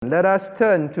let us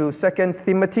turn to 2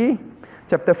 Timothy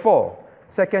chapter 4.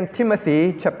 2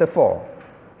 Timothy chapter 4.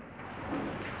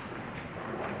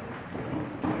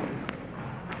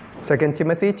 2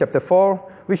 Timothy chapter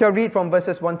 4. We shall read from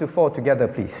verses 1 to 4 together,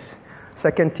 please.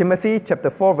 2 Timothy chapter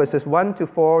 4, verses 1 to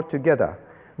 4 together.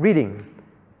 Reading.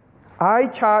 I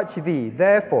charge thee,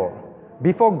 therefore,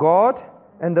 before God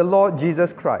and the Lord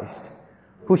Jesus Christ,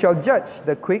 who shall judge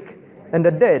the quick and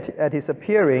the dead at his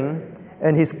appearing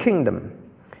and his kingdom.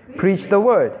 Preach the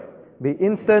word, be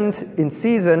instant in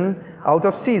season, out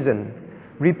of season,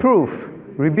 reproof,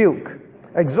 rebuke,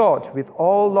 exhort with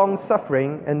all long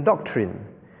suffering and doctrine.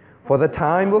 For the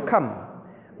time will come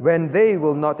when they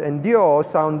will not endure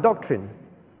sound doctrine,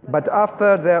 but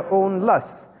after their own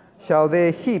lusts shall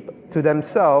they heap to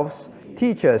themselves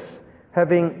teachers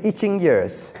having itching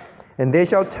ears, and they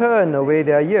shall turn away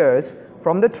their ears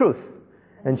from the truth,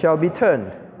 and shall be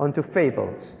turned unto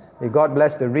fables. May God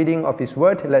bless the reading of His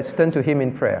word. Let's turn to Him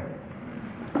in prayer.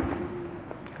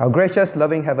 Our gracious,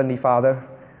 loving Heavenly Father,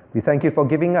 we thank You for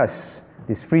giving us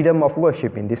this freedom of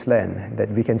worship in this land, that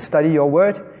we can study Your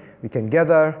word, we can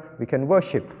gather, we can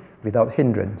worship without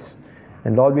hindrance.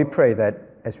 And Lord, we pray that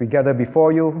as we gather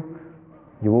before You,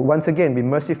 You will once again be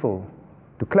merciful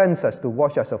to cleanse us, to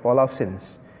wash us of all our sins.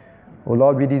 O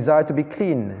Lord, we desire to be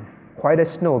clean, white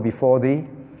as snow before Thee,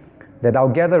 that our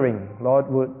gathering, Lord,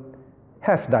 would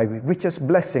have Thy richest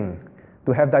blessing,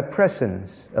 to have Thy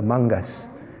presence among us.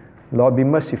 Lord, be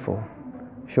merciful.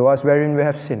 Show us wherein we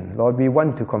have sinned. Lord, we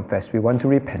want to confess, we want to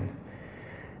repent.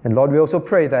 And Lord, we also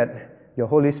pray that Your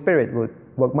Holy Spirit would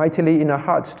work mightily in our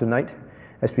hearts tonight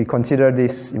as we consider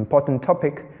this important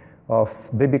topic of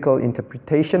biblical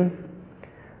interpretation.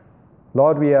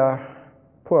 Lord, we are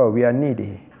poor, we are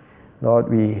needy. Lord,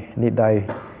 we need Thy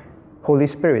Holy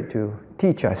Spirit to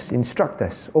teach us, instruct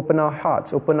us, open our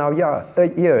hearts, open our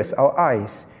ears, our eyes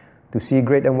to see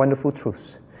great and wonderful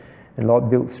truths. And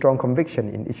Lord, build strong conviction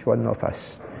in each one of us.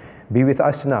 Be with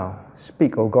us now.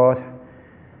 Speak, O God,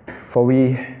 for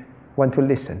we want to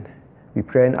listen. We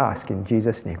pray and ask in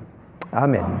Jesus' name.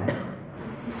 Amen.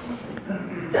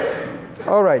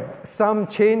 All right, some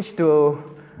change to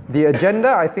the agenda.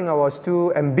 I think I was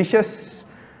too ambitious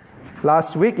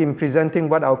last week in presenting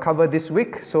what I'll cover this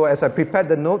week. So as I prepared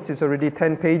the notes, it's already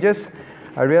 10 pages.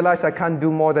 I realized I can't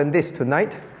do more than this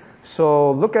tonight.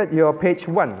 So look at your page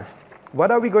 1.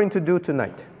 What are we going to do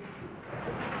tonight?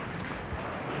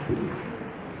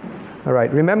 All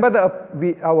right, remember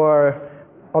that our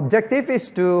objective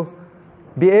is to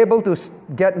be able to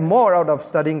get more out of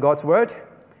studying God's Word.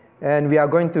 And we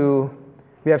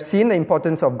have seen the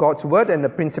importance of God's Word and the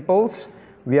principles.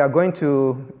 We are going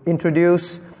to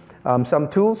introduce some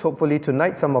tools, hopefully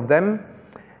tonight, some of them.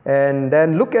 And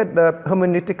then look at the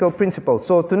hermeneutical principles.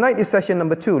 So tonight is session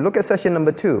number 2. Look at session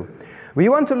number 2. We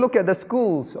want to look at the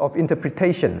schools of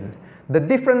interpretation, the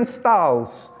different styles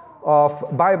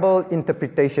of Bible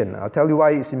interpretation. I'll tell you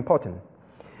why it's important.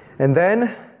 And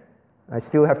then I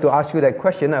still have to ask you that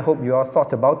question. I hope you all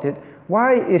thought about it.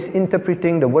 Why is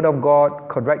interpreting the Word of God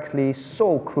correctly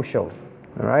so crucial?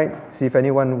 All right? See if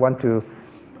anyone want to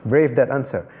brave that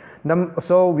answer.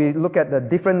 So we look at the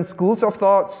different schools of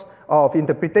thoughts of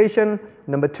interpretation.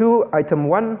 Number 2, item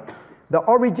 1, the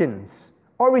origins.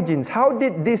 Origins. How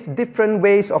did these different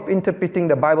ways of interpreting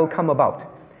the Bible come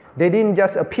about? They didn't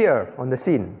just appear on the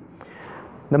scene.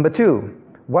 Number 2,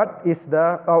 why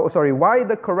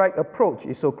the correct approach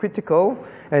is so critical,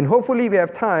 and hopefully we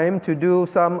have time to do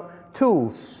some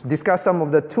tools, discuss some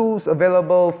of the tools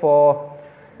available for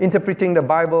interpreting the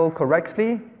Bible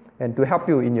correctly and to help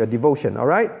you in your devotion, all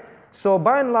right? So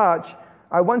by and large,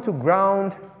 I want to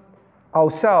ground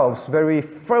ourselves very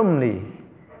firmly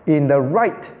in the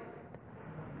right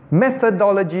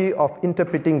methodology of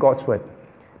interpreting God's Word.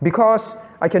 Because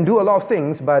I can do a lot of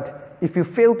things, but if you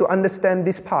fail to understand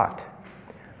this part,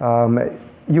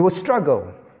 you will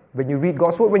struggle when you read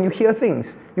God's Word. When you hear things,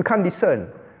 you can't discern.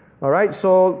 All right,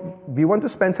 so we want to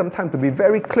spend some time to be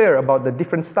very clear about the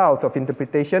different styles of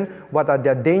interpretation. What are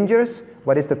their dangers?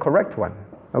 What is the correct one?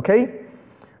 Okay,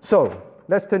 so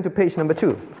let's turn to page number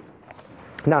 2.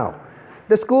 Now,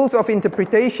 the schools of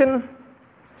interpretation.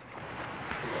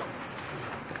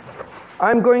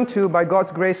 I'm going to, by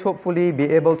God's grace, hopefully be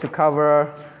able to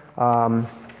cover 5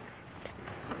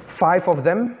 of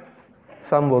them.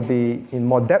 Some will be in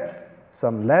more depth,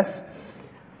 some less.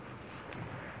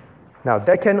 Now,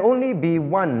 there can only be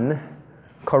one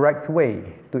correct way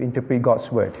to interpret God's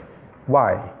Word.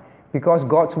 Why? Because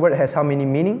God's Word has how many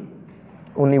meaning?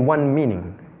 Only one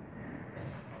meaning.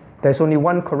 There's only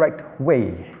one correct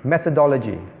way,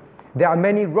 methodology. There are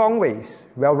many wrong ways.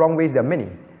 Well, wrong ways there are many,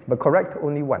 but correct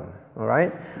only one. All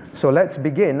right? So let's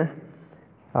begin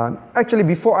Actually,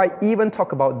 before I even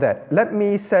talk about that, let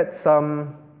me set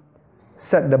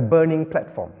the burning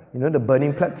platform. You know the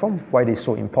burning platform, why it is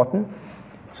so important,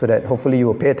 so that hopefully you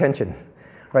will pay attention.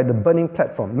 Right, the burning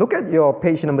platform. Look at your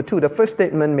page number 2, the first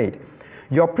statement made.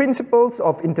 Your principles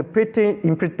of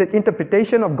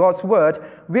interpretation of God's word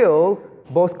will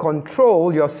both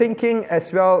control your thinking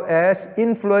as well as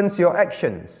influence your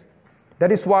actions. That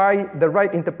is why the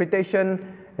right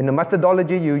interpretation and the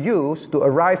methodology you use to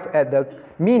arrive at the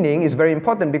meaning is very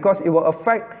important, because it will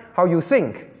affect how you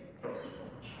think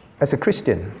as a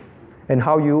Christian and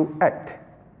how you act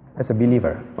as a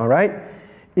believer. All right?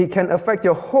 It can affect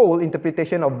your whole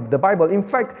interpretation of the Bible. In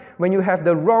fact, when you have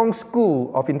the wrong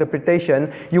school of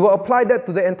interpretation, you will apply that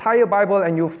to the entire Bible,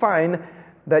 and you'll find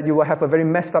that you will have a very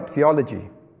messed up theology.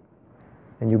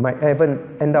 And you might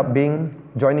even end up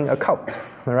joining a cult.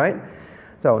 All right?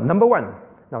 So, number 1.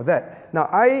 Now,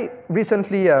 I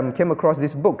recently came across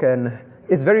this book, and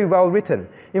it's very well written.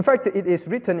 In fact, it is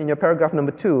written in your paragraph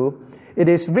number 2. It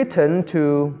is written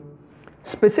to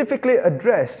specifically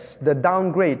address the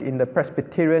downgrade in the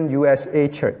Presbyterian USA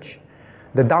Church.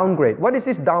 The downgrade. What is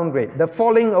this downgrade? The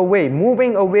falling away,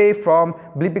 moving away from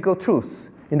biblical truth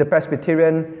in the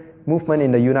Presbyterian movement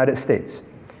in the United States.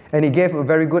 And he gave a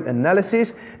very good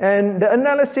analysis, and the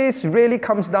analysis really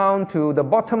comes down to the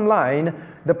bottom line.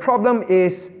 The problem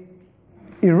is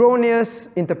erroneous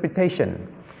interpretation.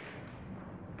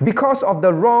 Because of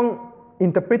the wrong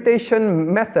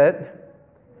interpretation method,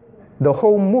 the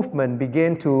whole movement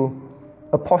began to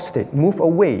apostate, move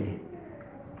away,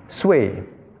 sway,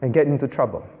 and get into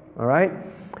trouble. All right?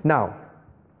 Now,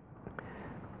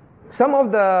 some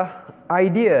of the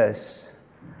ideas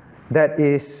that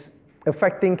is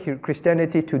affecting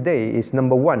Christianity today is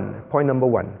point number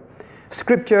 1.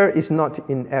 Scripture is not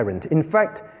inerrant. In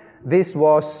fact, this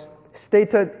was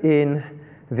stated in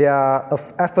their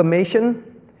affirmation.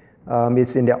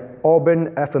 It's in their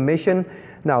Auburn affirmation.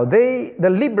 Now, the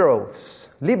liberals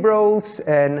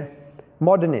and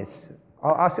modernists,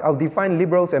 I'll define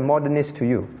liberals and modernists to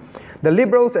you. The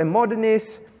liberals and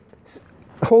modernists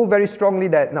hold very strongly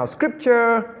that now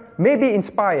Scripture may be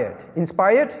inspired.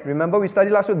 Inspired, remember we studied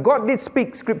last week, God did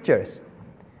speak Scriptures,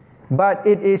 but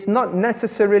it is not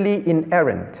necessarily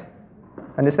inerrant.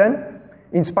 Understand?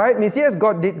 Inspired means, yes,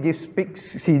 God did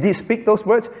speak those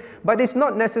words, but it's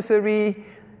not necessary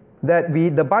that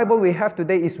the Bible we have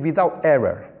today is without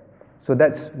error. So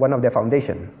that's one of their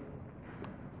foundation.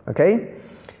 Okay?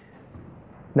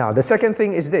 Now, the second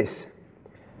thing is this.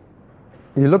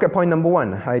 You look at point number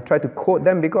 1. I try to quote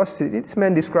them because this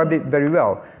man described it very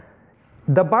well.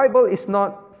 The Bible is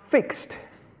not fixed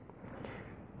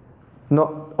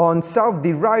on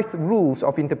self-derived rules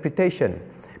of interpretation.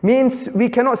 Means we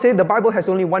cannot say the Bible has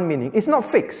only one meaning. It's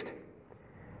not fixed.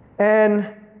 And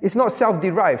it's not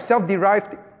self-derived.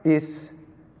 Self-derived is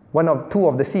two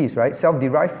of the C's, right?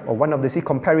 Self-derived, or one of the C,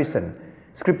 comparison.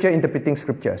 Scripture interpreting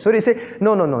Scripture. So they say,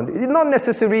 no. It's not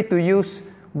necessary to use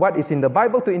what is in the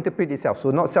Bible to interpret itself.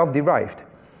 So not self-derived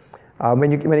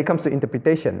when it comes to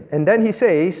interpretation. And then he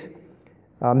says,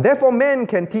 therefore men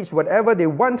can teach whatever they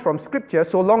want from Scripture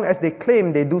so long as they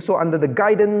claim they do so under the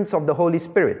guidance of the Holy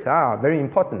Spirit. Very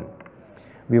important.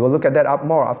 We will look at that up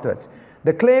more afterwards.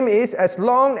 The claim is, as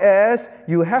long as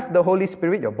you have the Holy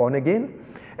Spirit, you're born again,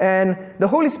 and the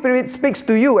Holy Spirit speaks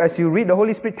to you as you read, the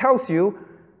Holy Spirit tells you,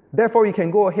 therefore you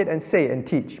can go ahead and say and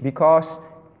teach because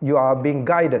you are being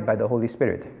guided by the Holy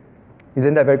Spirit.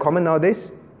 Isn't that very common nowadays?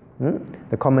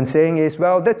 The common saying is,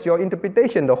 well, that's your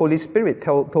interpretation. The Holy Spirit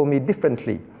told me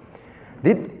differently.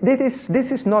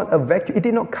 This is not a vacuum. It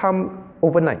did not come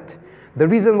overnight. The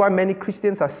reason why many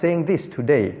Christians are saying this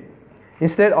today,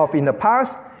 instead of in the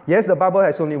past, yes, the Bible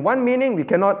has only one meaning. We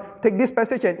cannot take this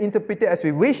passage and interpret it as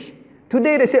we wish.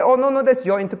 Today they say, oh, no, that's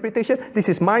your interpretation. This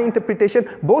is my interpretation.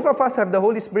 Both of us have the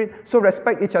Holy Spirit, so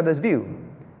respect each other's view.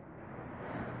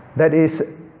 That is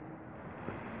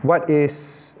what is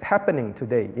happening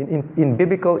today in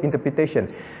biblical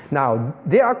interpretation. Now,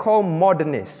 they are called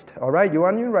modernists. All right, you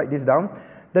want to write this down?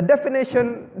 The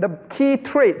definition, the key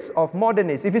traits of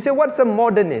modernists. If you say, what's a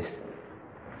modernist?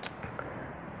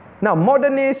 Now,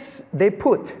 modernists, they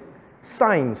put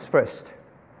science first.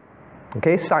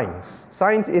 Okay, science.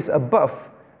 Science is above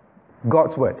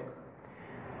God's word.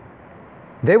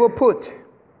 They will put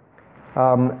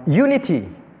unity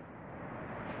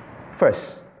first.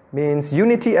 Means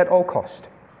unity at all cost.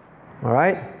 All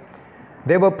right?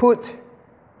 They will put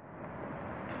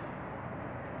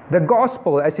the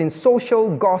gospel, as in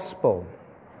social gospel,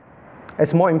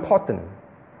 as more important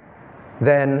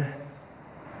than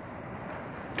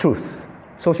truth.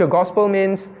 Social gospel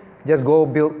means just go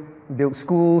build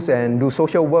schools and do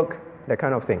social work, that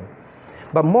kind of thing.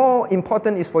 But more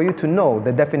important is for you to know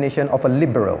the definition of a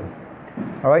liberal.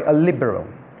 All right, a liberal.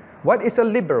 What is a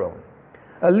liberal?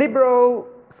 A liberal's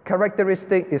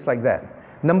characteristic is like that.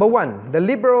 Number one, the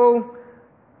liberal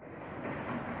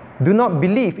do not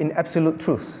believe in absolute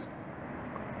truth.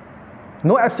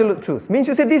 No absolute truth. Means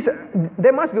you say this,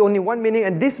 there must be only one meaning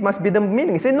and this must be the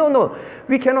meaning. You say, no,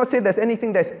 we cannot say there's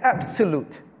anything that's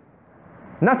absolute.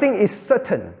 Nothing is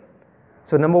certain.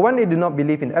 So number one, they do not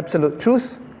believe in absolute truth.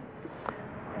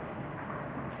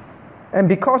 And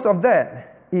because of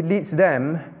that, it leads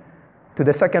them to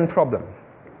the second problem.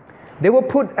 They will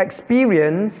put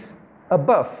experience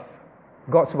above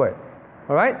God's word.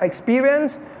 All right?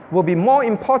 Experience will be more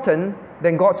important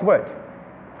than God's word.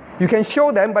 You can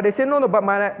show them, but they say, no, but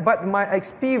my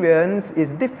experience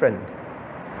is different.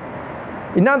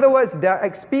 In other words, their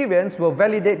experience will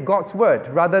validate God's word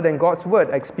rather than God's word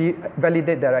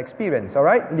validate their experience. All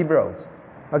right? Liberals.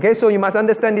 Okay, so you must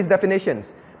understand these definitions.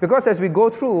 Because as we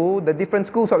go through the different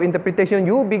schools of interpretation,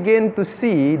 you begin to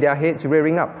see their heads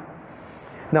rearing up.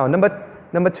 Now,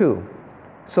 number two.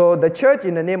 So the church,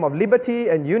 in the name of liberty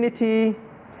and unity,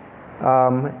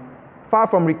 far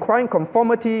from requiring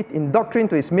conformity in doctrine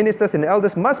to its ministers and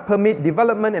elders, must permit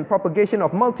development and propagation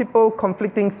of multiple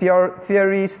conflicting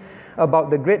theories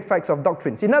about the great facts of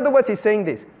doctrines. In other words, he's saying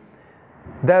this,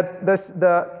 that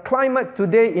the climate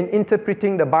today in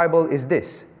interpreting the Bible is this.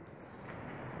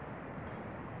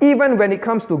 Even when it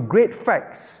comes to great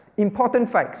facts,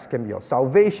 important facts, can be your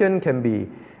salvation, can be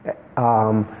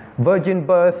virgin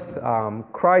birth,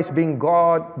 Christ being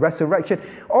God, resurrection,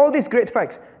 all these great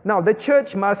facts. Now, the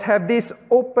church must have this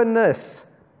openness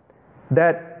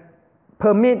that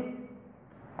permit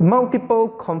multiple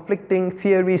conflicting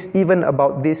theories even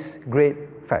about these great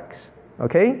facts.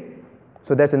 Okay?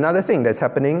 So that's another thing that's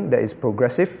happening that is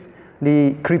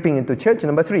progressively creeping into church.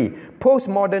 Number three,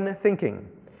 postmodern thinking.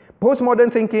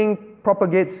 Postmodern thinking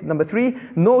propagates, number three,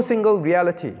 no single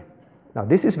reality. Now,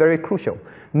 this is very crucial.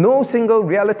 No single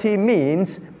reality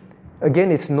means,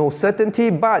 again, it's no certainty,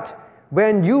 but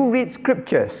when you read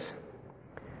scriptures,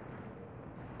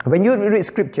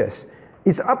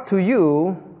 it's up to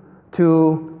you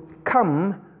to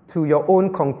come to your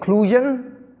own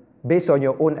conclusion based on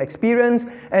your own experience,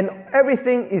 and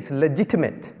everything is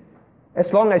legitimate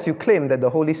as long as you claim that the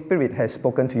Holy Spirit has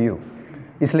spoken to you.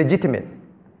 It's legitimate.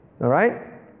 All right?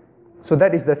 So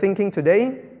that is the thinking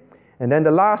today. And then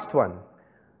the last one.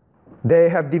 They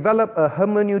have developed a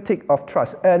hermeneutic of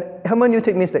trust. And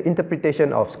hermeneutic means the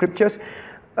interpretation of scriptures.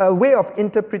 A way of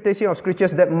interpretation of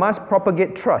scriptures that must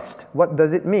propagate trust. What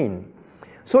does it mean?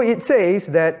 So it says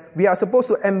that we are supposed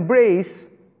to embrace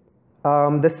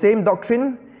the same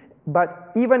doctrine,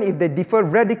 but even if they differ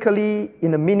radically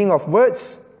in the meaning of words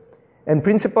and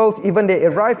principles, even they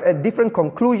arrive at different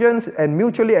conclusions and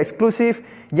mutually exclusive,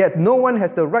 yet no one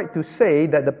has the right to say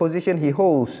that the position he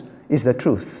holds is the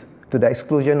truth, to the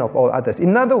exclusion of all others.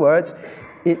 In other words,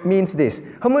 it means this.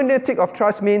 Hermeneutic of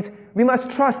trust means we must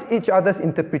trust each other's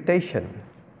interpretation.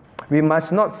 We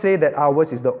must not say that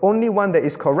ours is the only one that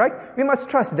is correct. We must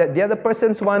trust that the other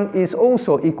person's one is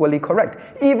also equally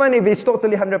correct, even if it's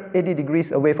totally 180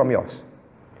 degrees away from yours.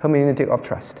 Hermeneutic of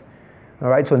trust. All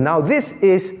right, so now this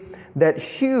is that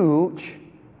huge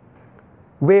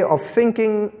way of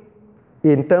thinking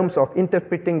in terms of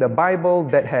interpreting the Bible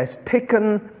that has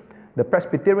taken the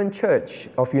Presbyterian Church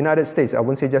of United States, I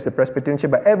won't say just the Presbyterian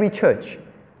Church, but every church,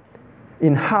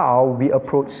 in how we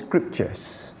approach scriptures.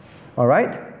 All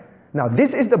right? Now,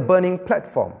 this is the burning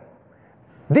platform.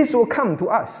 This will come to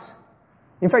us.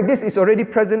 In fact, this is already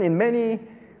present in many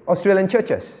Australian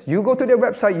churches. You go to their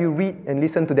website, you read and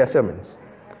listen to their sermons.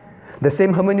 The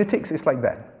same hermeneutics is like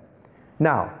that.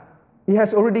 Now, it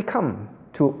has already come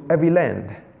to every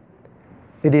land.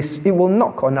 It will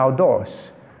knock on our doors.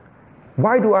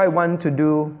 Why do I want to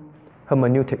do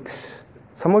hermeneutics?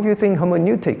 Some of you think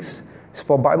hermeneutics is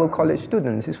for Bible college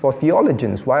students, it's for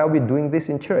theologians. Why are we doing this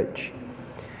in church?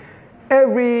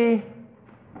 Every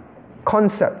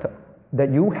concept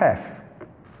that you have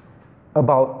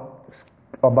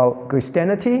about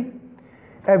Christianity,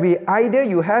 every idea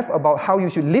you have about how you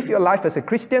should live your life as a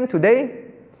Christian today,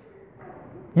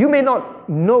 you may not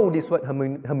know this word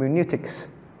hermeneutics,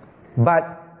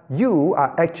 but you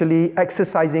are actually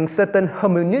exercising certain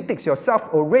hermeneutics yourself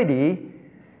already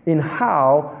in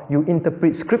how you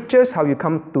interpret scriptures, how you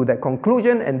come to that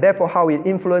conclusion, and therefore how it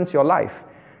influences your life.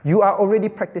 You are already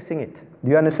practicing it.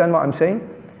 Do you understand what I'm saying?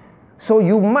 So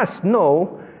you must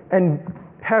know and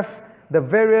have the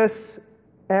various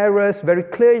errors very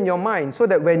clear in your mind, so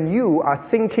that when you are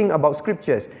thinking about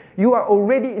scriptures, you are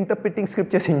already interpreting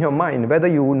scriptures in your mind, whether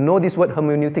you know this word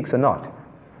hermeneutics or not.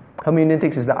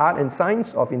 Hermeneutics is the art and science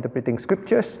of interpreting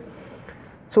scriptures.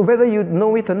 So whether you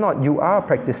know it or not, you are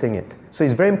practicing it. So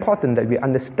it's very important that we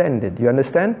understand it. You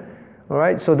understand? All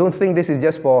right? So don't think this is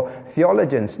just for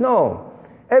theologians. No.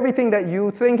 Everything that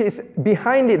you think is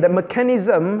behind it, the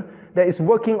mechanism that is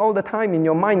working all the time in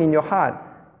your mind, in your heart,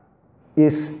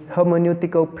 is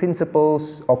hermeneutical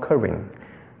principles occurring.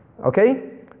 Okay?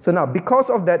 So now, because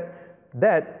of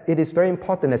that it is very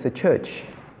important as a church.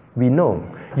 We know.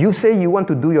 You say you want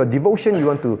to do your devotion,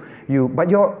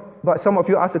 but some of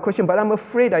you ask the question, but I'm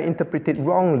afraid I interpret it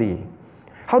wrongly.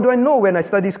 How do I know when I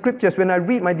study scriptures, when I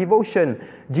read my devotion,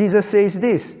 Jesus says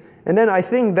this, and then I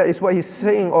think that is what he's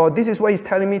saying, or this is what he's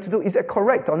telling me to do. Is it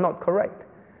correct or not correct?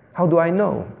 How do I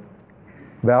know?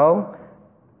 Well,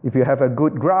 if you have a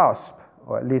good grasp,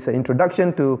 or at least an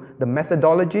introduction to the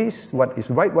methodologies, what is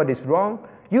right, what is wrong,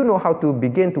 you know how to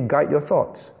begin to guide your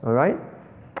thoughts. All right?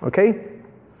 Okay?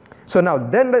 So now,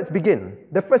 then let's begin.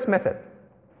 The first method,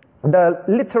 the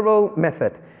literal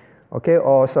method. Okay,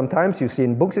 or sometimes you see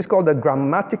in books, it's called the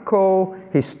grammatical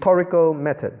historical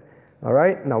method. All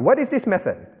right? Now, what is this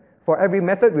method? For every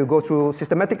method, we'll go through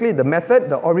systematically the method,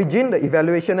 the origin, the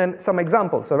evaluation, and some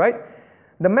examples. All right?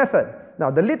 The method.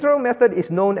 Now, the literal method is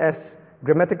known as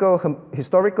grammatical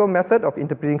historical method of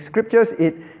interpreting scriptures.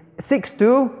 It seeks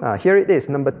to, here it is,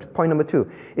 point number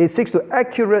 2. It seeks to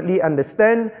accurately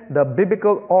understand the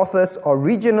biblical author's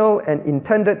original and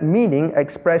intended meaning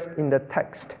expressed in the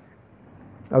text.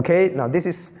 Okay, now this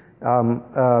is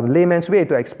a layman's way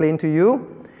to explain to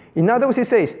you. In other words, it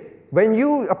says, when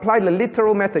you apply the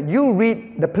literal method, you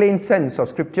read the plain sense of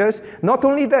scriptures. Not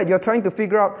only that, you're trying to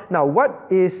figure out, now what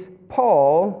is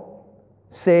Paul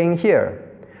saying here?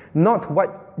 Not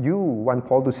what you want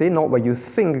Paul to say, not what you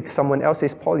think someone else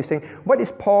says Paul is saying. What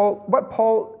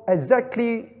Paul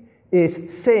exactly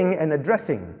is saying and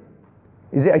addressing?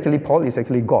 Is it actually Paul? It's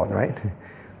actually God, right?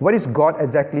 What is God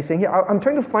exactly saying here? I'm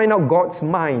trying to find out God's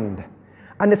mind.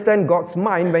 Understand God's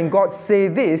mind. When God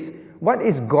says this, what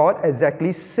is God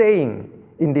exactly saying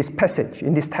in this passage,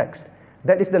 in this text?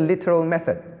 That is the literal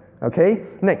method. Okay?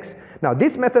 Next. Now,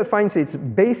 this method finds its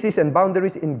basis and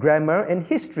boundaries in grammar and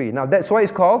history. Now, that's why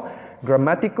it's called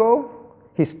grammatical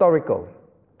historical.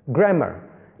 Grammar.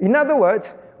 In other words,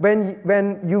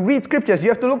 when you read scriptures, you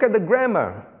have to look at the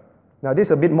grammar. Now, this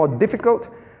is a bit more difficult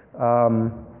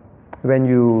when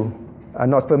you are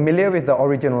not familiar with the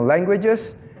original languages.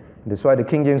 That's why the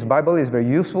King James Bible is very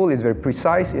useful, it's very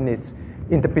precise in its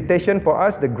interpretation for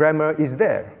us. The grammar is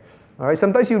there. All right,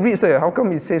 sometimes you read, say, how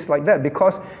come it says like that?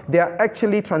 Because they are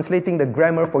actually translating the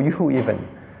grammar for you even.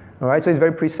 All right, so it's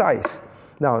very precise.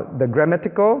 Now, the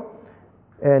grammatical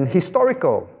and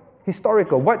historical.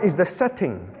 Historical, what is the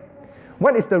setting?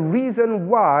 What is the reason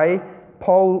why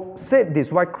Paul said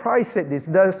this, why Christ said this?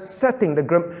 The setting,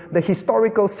 the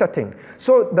historical setting.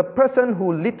 So the person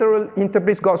who literally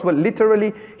interprets God's word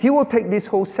literally, he will take this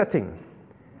whole setting.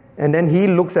 And then he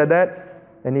looks at that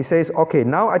and he says, okay,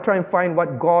 now I try and find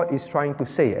what God is trying to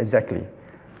say exactly.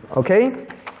 Okay?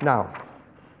 Now,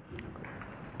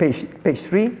 page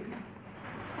 3.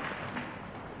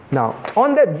 Now,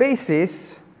 on that basis,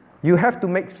 you have to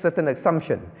make certain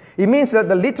assumptions. It means that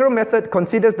the literal method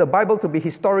considers the Bible to be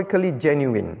historically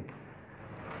genuine.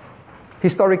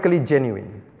 Historically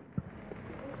genuine.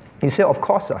 You say, of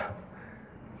course.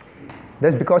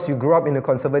 That's because you grew up in a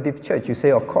conservative church. You say,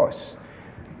 of course.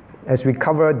 As we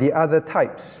cover the other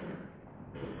types,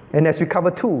 and as we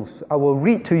cover tools, I will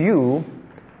read to you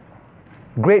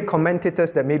great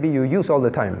commentators that maybe you use all the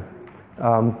time.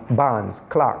 Barnes,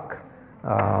 Clark.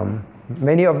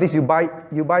 Many of these you buy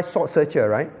Sword Searcher,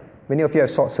 right? Many of you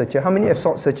have Sword Searcher. How many have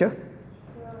Sword Searcher?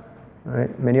 All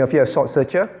right. Many of you have Sword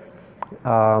Searcher.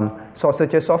 Sword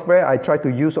Searcher software. I try to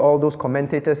use all those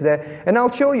commentators there, and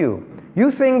I'll show you.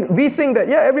 We think that,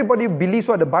 yeah, everybody believes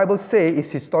what the Bible says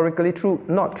is historically true.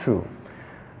 Not true.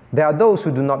 There are those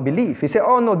who do not believe. He say,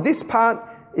 oh no, this part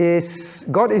is,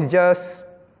 God is just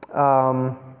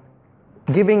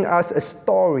giving us a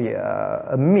story,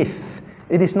 a myth.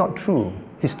 It is not true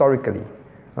historically.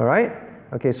 All right?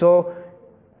 Okay, so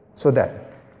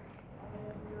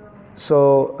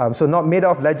not made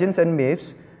of legends and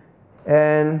myths,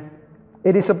 and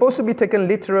it is supposed to be taken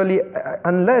literally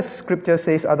unless Scripture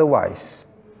says otherwise.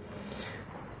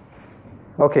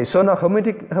 Okay, so now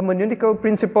hermeneutical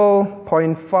principle,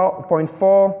 point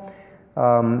 4.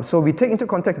 So we take into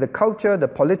context the culture, the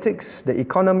politics, the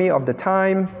economy of the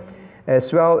time,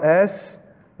 as well as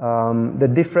the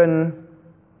different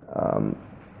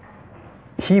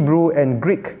Hebrew and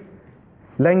Greek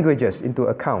languages into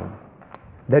account.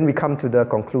 Then we come to the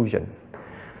conclusion.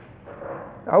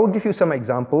 I will give you some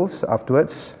examples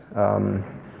afterwards.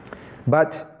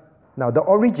 But Now, the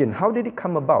origin, how did it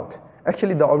come about?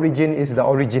 Actually, the origin is the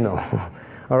original.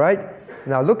 All right?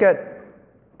 Now, look at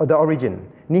the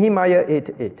origin. Nehemiah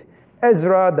 8:8.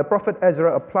 Ezra, the prophet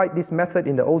Ezra, applied this method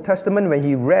in the Old Testament when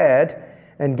he read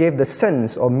and gave the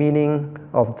sense or meaning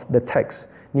of the text.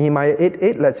 Nehemiah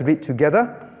 8:8, let's read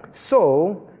together.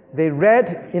 So, they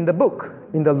read in the book,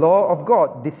 in the law of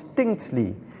God,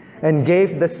 distinctly, and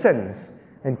gave the sense,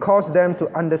 and caused them to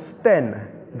understand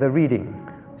the reading.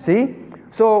 See?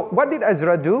 So, what did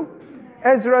Ezra do?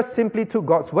 Ezra simply took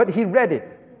God's word, he read it.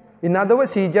 In other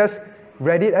words, he just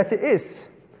read it as it is.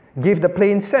 Give the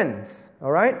plain sense.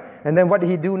 Alright? And then what did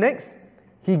he do next?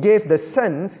 He gave the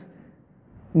sense.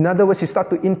 In other words, he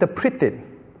started to interpret it.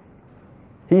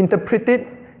 He interpreted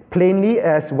plainly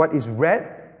as what is read.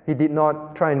 He did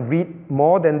not try and read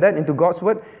more than that into God's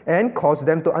word, and caused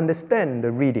them to understand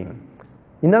the reading.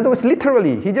 In other words,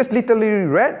 literally, he just literally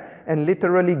read and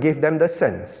literally gave them the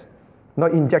sense,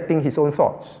 not injecting his own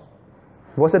thoughts.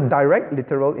 It was a direct,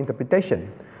 literal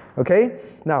interpretation. Okay?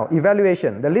 Now,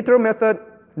 evaluation. The literal method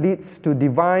leads to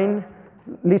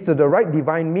the right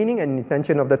divine meaning and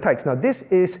intention of the text. Now, this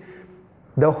is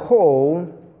the whole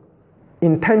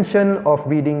intention of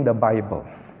reading the Bible.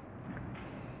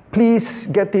 Please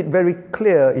get it very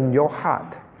clear in your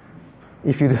heart.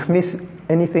 If you miss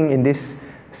anything in these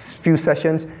few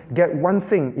sessions, get one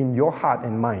thing in your heart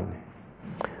and mind.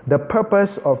 The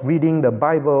purpose of reading the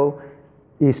Bible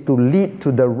is to lead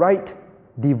to the right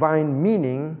divine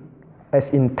meaning as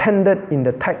intended in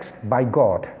the text by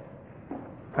God.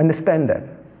 Understand that.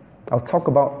 I'll talk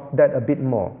about that a bit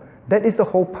more. That is the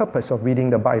whole purpose of reading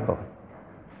the Bible.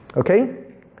 Okay?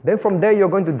 Then from there you're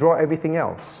going to draw everything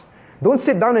else. Don't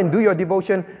sit down and do your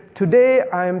devotion. Today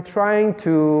I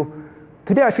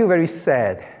feel very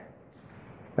sad.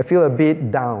 I feel a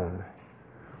bit down.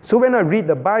 So when I read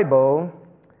the Bible,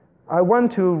 I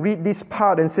want to read this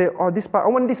part and say, oh, this part, I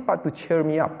want this part to cheer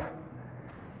me up.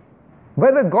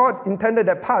 Whether God intended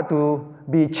that part to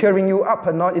be cheering you up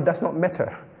or not, it does not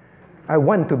matter. I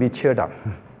want to be cheered up.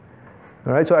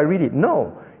 All right, so I read it.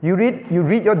 No, you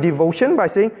read your devotion by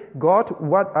saying, God,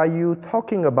 what are you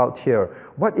talking about here?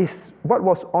 What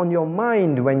was on your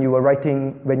mind when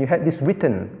you had this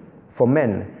written for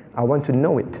men? I want to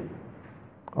know it.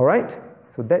 All right?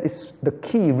 So that is the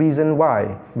key reason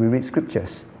why we read scriptures.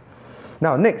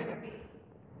 Now, next,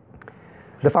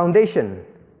 the foundation.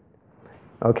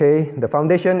 Okay, the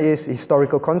foundation is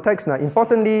historical context. Now,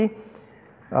 importantly,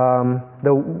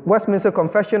 the Westminster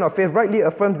Confession of Faith rightly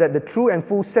affirms that the true and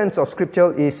full sense of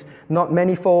Scripture is not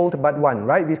manifold but one,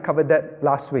 right? We covered that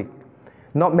last week.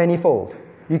 Not manifold.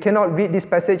 You cannot read this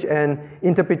passage and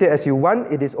interpret it as you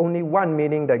want. It is only one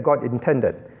meaning that God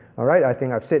intended. All right, I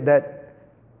think I've said that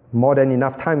more than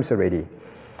enough times already.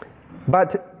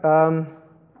 But,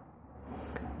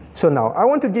 so now, I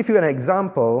want to give you an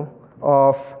example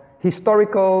of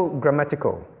historical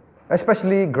grammatical,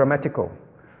 especially grammatical.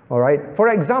 All right. For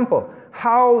example,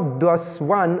 how does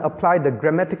one apply the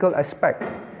grammatical aspect?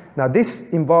 Now, this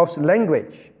involves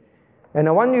language. And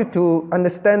I want you to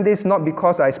understand this not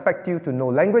because I expect you to know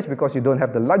language, because you don't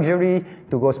have the luxury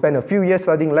to go spend a few years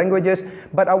studying languages,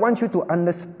 but I want you to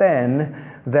understand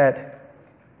that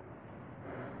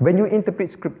when you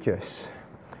interpret scriptures,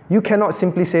 you cannot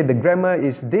simply say the grammar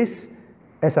is this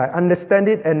as I understand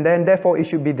it, and then therefore it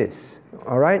should be this.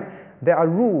 All right? There are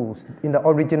rules in the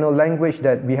original language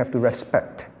that we have to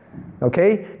respect.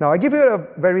 Okay? Now I give you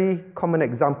a very common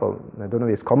example. I don't know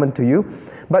if it's common to you,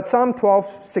 but Psalm 12,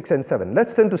 6 and 7.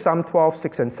 Let's turn to Psalm 12,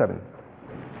 6 and 7.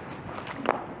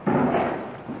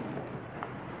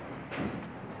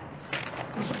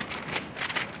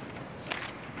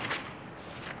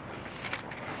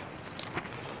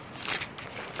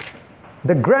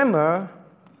 The grammar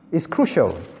is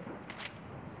crucial.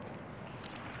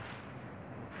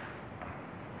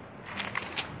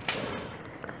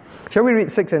 Shall we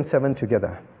read 6 and 7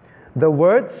 together? The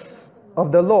words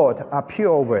of the Lord are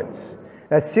pure words,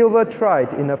 as silver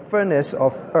tried in a furnace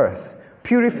of earth,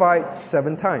 purified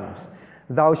 7 times.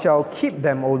 Thou shalt keep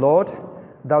them, O Lord.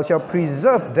 Thou shalt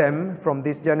preserve them from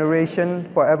this generation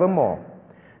forevermore.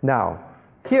 Now,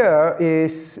 here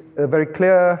is a very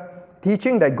clear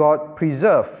teaching that God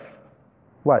preserved.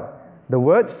 What? The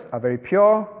words are very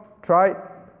pure, tried,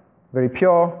 very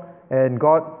pure, and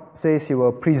God says He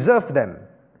will preserve them.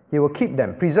 He will keep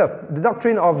them, preserve. The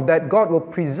doctrine of that God will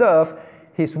preserve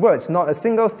His words, not a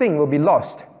single thing will be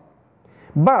lost.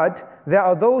 But there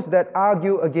are those that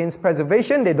argue against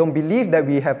preservation. They don't believe that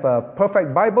we have a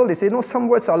perfect Bible. They say, no, some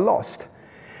words are lost.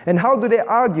 And how do they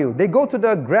argue? They go to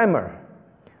the grammar.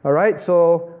 All right,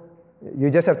 so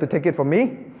you just have to take it from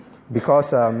me,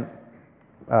 because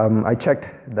I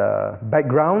checked the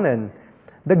background and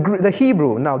the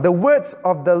Hebrew. Now, the words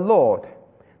of the Lord.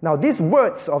 Now, these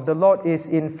words of the Lord is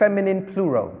in feminine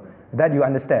plural. That you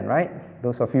understand, right?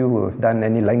 Those of you who have done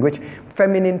any language.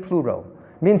 Feminine plural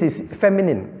means it's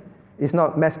feminine. It's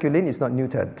not masculine, it's not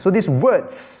neutered. So these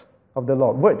words of the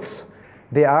Lord, words,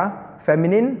 they are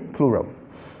feminine plural.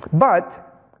 But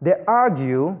they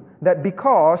argue that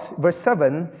because verse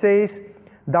 7 says,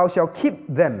 thou shalt keep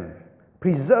them,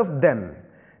 preserve them.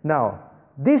 Now,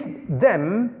 this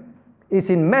them is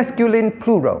in masculine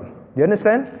plural. Do you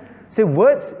understand? Say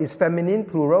words is feminine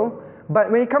plural,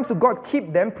 but when it comes to God,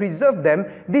 keep them, preserve them,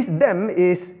 this them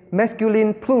is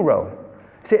masculine plural.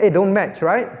 Say, hey, don't match,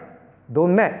 right?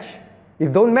 Don't match.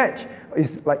 If don't match,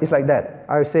 it's like that.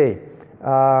 I would say,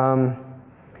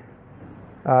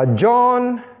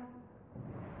 John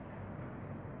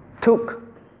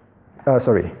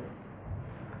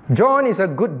John is a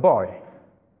good boy.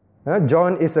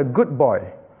 John is a good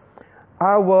boy.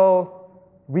 I will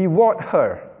reward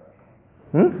her.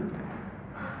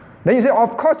 Then you say,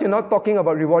 of course you're not talking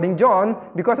about rewarding John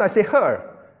because I say her.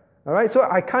 All right, so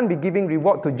I can't be giving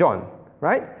reward to John,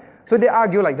 right? So they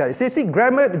argue like that. See,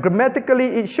 grammatically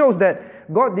it shows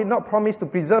that God did not promise to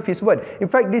preserve His word. In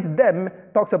fact, this them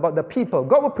talks about the people.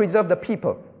 God will preserve the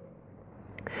people.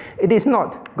 It is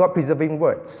not God preserving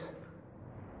words.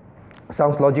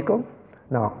 Sounds logical?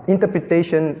 Now,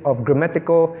 interpretation of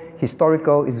grammatical,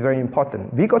 historical is very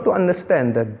important. We got to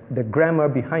understand the grammar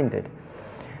behind it.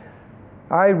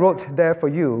 I wrote there for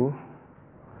you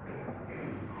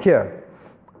here.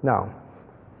 Now,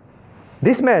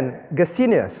 this man,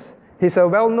 Gesenius, he's a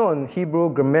well-known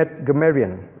Hebrew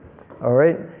grammarian. All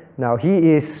right. Now,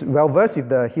 he is well-versed with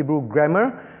the Hebrew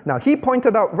grammar. Now, he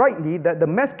pointed out rightly that the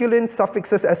masculine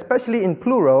suffixes, especially in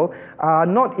plural, are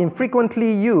not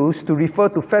infrequently used to refer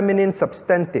to feminine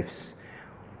substantives.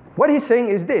 What he's saying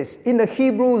is this: in the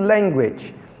Hebrew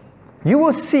language, you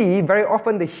will see very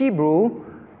often the Hebrew,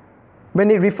 when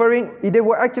they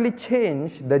will actually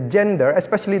change the gender,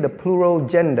 especially the plural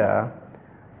gender,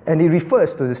 and it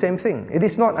refers to the same thing. It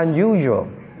is not unusual.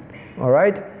 All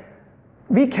right?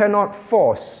 We cannot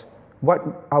force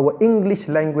what our English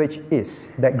language is,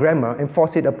 that grammar, and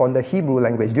force it upon the Hebrew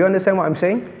language. Do you understand what I'm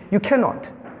saying? You cannot.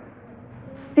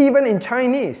 Even in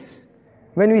Chinese,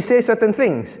 when we say certain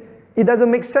things, it doesn't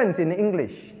make sense in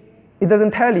English. It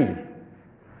doesn't tally.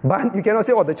 But you cannot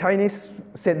say, oh, the Chinese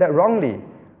said that wrongly.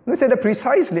 They said that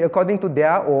precisely according to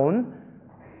their own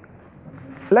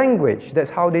language.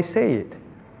 That's how they say it.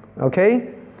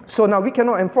 Okay? So now we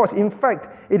cannot enforce. In fact,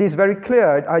 it is very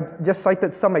clear. I just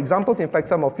cited some examples. In fact,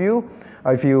 some of you,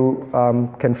 if you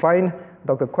can find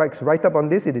Dr. Quack's write-up on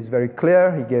this, it is very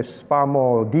clear. He gives far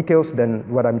more details than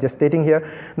what I'm just stating here.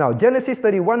 Now, Genesis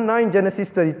 31:9, Genesis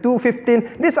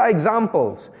 32:15, these are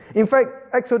examples. In fact,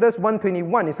 Exodus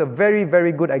 1:21 is a very,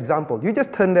 very good example. You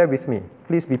just turn there with me.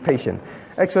 Please be patient.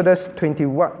 Exodus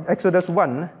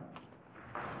 1.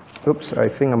 Oops, I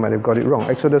think I might have got it wrong.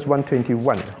 Exodus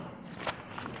 1:21.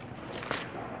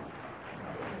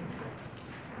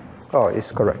 Oh,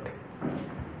 it's correct.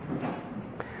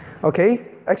 Okay,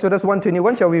 Exodus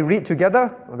 1:21, shall we read together?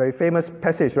 A very famous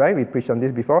passage, right? We preached on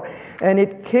this before. And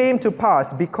it came to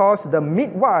pass, because the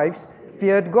midwives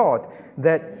feared God,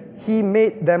 that He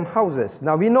made them houses.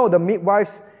 Now we know the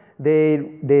midwives, they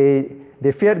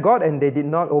feared God and they did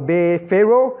not obey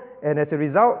Pharaoh, and as a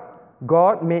result,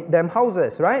 God made them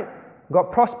houses, right?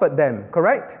 God prospered them,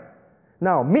 correct?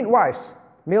 Now, midwives,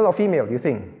 male or female, you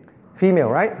think? Female,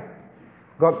 right?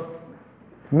 God,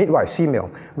 midwives, female.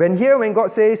 When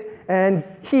God says, and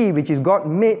He, which is God,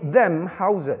 made them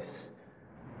houses,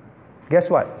 guess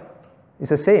what? It's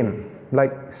the same,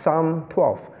 like Psalm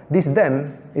 12. This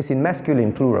them is in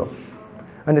masculine plural.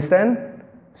 Understand?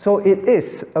 So it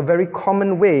is a very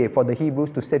common way for the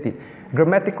Hebrews to state it.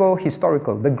 Grammatical,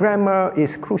 historical. The grammar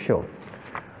is crucial.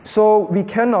 So we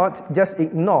cannot just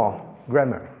ignore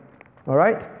grammar. All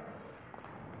right?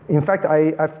 In fact,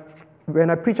 when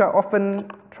I preach, I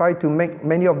often try to make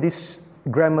many of these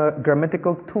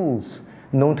grammatical tools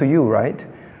known to you, right?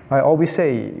 I always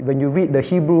say, when you read the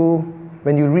Hebrew,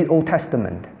 when you read Old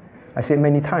Testament, I say it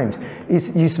many times,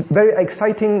 it's very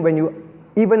exciting when you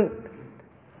even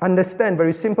understand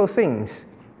very simple things.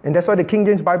 And that's why the King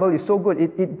James Bible is so good.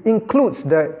 It includes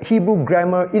the Hebrew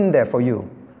grammar in there for you.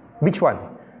 Which one?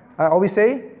 I always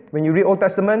say, when you read Old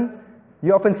Testament,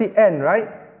 you often see and, right?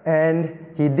 And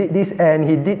he did this, and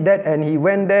he did that, and he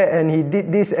went there, and he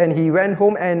did this, and he went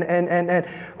home, and.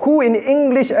 Who in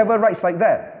English ever writes like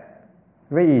that?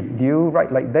 Ray, do you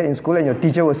write like that in school? And your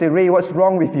teacher will say, Ray, what's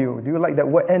wrong with you? Do you like that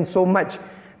word and so much?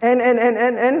 And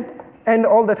And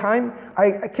all the time,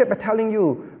 I kept telling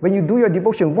you, when you do your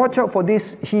devotion, watch out for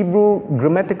these Hebrew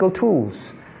grammatical tools.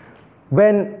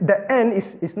 When the N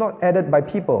is not added by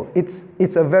people,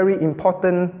 it's a very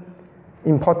important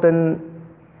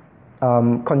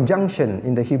conjunction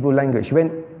in the Hebrew language.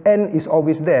 When N is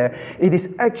always there, it is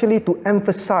actually to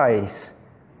emphasize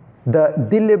the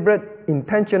deliberate,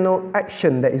 intentional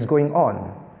action that is going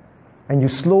on. And you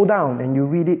slow down and you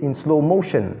read it in slow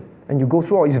motion and you go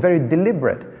through it. It's very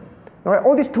deliberate. All right,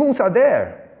 all these tools are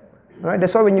there. All right,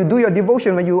 that's why when you do your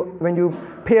devotion, when you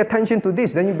pay attention to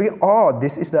this, then you be, oh,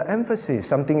 this is the emphasis.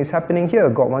 Something is happening here.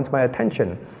 God wants my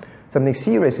attention. Something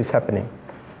serious is happening.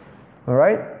 All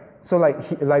right. So like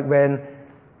when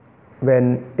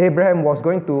Abraham was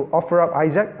going to offer up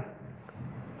Isaac,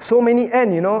 so many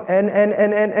N, you know, N.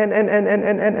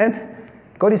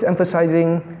 God is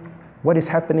emphasizing what is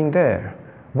happening there.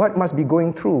 What must be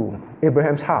going through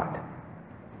Abraham's heart?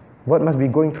 What must be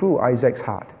going through Isaac's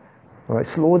heart? All right,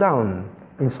 slow down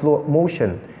in slow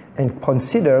motion and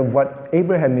consider what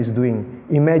Abraham is doing.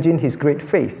 Imagine his great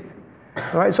faith.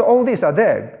 All right, so all these are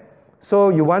there. So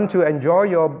you want to enjoy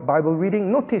your Bible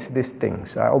reading, notice these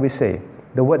things. I always say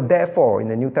the word therefore in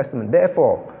the New Testament.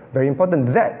 Therefore, very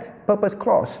important. That, purpose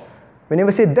clause.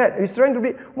 Whenever say that, it's trying to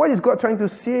read, what is God trying to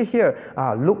say here?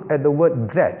 Look at the word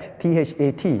that,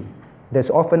 T-H-A-T. There's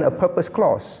often a purpose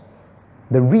clause.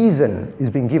 The reason is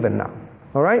being given now.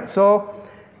 All right, so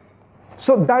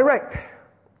direct,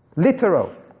 literal,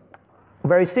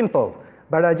 very simple.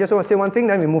 But I just want to say one thing,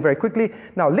 then we move very quickly.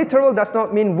 Now, literal does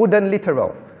not mean wooden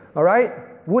literal. All right,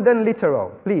 wooden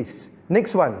literal, please.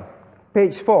 Next one,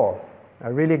 page 4. I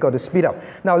really got to speed up.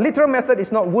 Now, literal method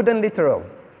is not wooden literal.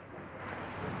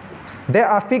 There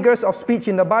are figures of speech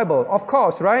in the Bible, of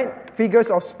course, right? Figures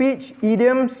of speech,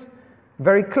 idioms,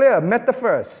 very clear.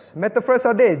 Metaphors. Metaphors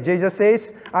are there. Jesus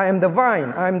says, I am the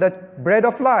vine, I am the bread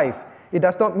of life. It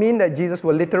does not mean that Jesus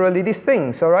will literally these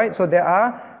things, all right? So there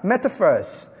are metaphors.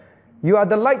 You are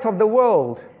the light of the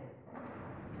world.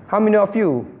 How many of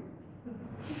you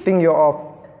think you're of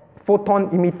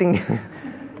photon-emitting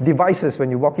devices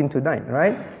when you walk in tonight,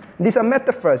 right? These are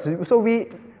metaphors. So we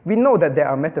know that there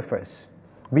are metaphors.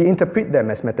 We interpret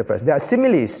them as metaphors. There are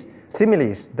similes.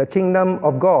 Similes, the kingdom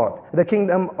of God, the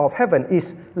kingdom of heaven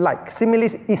is like.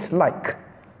 Similes is like.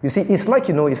 You see, it's like,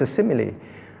 you know, it's a simile.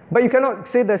 But you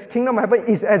cannot say the kingdom of heaven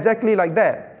is exactly like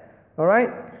that. All right?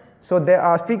 So there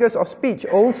are figures of speech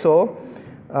also,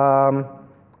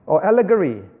 or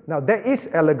allegory. Now, there is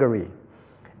allegory.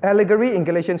 Allegory in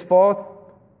Galatians 4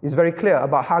 is very clear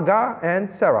about Hagar and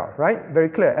Sarah, right? Very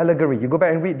clear, allegory. You go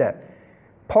back and read that.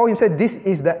 Paul himself said this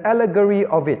is the allegory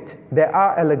of it. There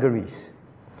are allegories.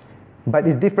 But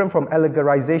it's different from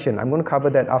allegorization. I'm going to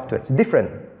cover that afterwards. Different.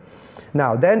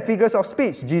 Now, then figures of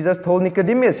speech. Jesus told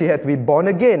Nicodemus he had to be born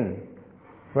again.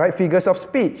 Right? Figures of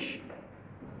speech.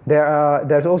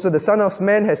 There's also the Son of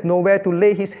Man has nowhere to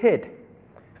lay his head.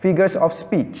 Figures of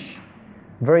speech.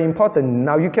 Very important.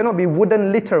 Now, you cannot be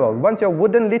wooden literal. Once you're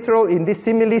wooden literal in these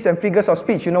similes and figures of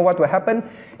speech, you know what will happen?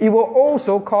 It will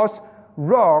also cause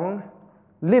wrong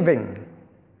living.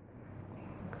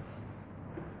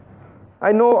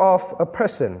 I know of a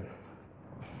person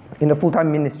in a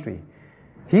full-time ministry.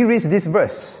 He reads this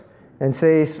verse and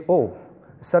says, oh,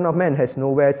 Son of Man has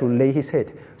nowhere to lay his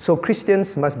head. So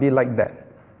Christians must be like that,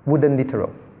 wooden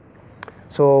literal.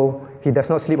 So he does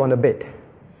not sleep on the bed.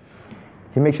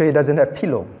 He makes sure he doesn't have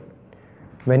pillow.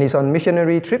 When he's on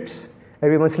missionary trips,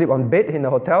 everyone sleep on bed in the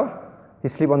hotel. He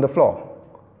sleep on the floor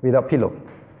without pillow.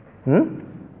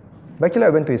 But actually, I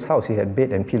went to his house. He had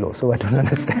bed and pillow, so I don't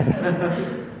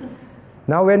understand.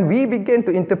 Now, when we begin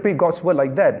to interpret God's word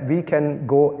like that, we can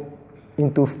go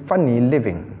into funny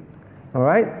living. All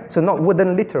right? So not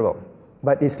wooden literal,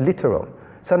 but it's literal.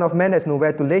 Son of Man has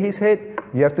nowhere to lay his head.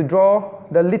 You have to draw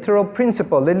the literal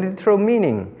principle, the literal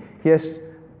meaning. He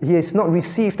is not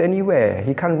received anywhere.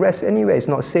 He can't rest anywhere. He's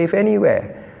not safe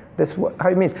anywhere. That's how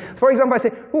it means. For example, I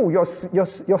say, oh,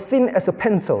 you're thin as a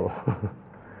pencil.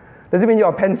 Does it mean you're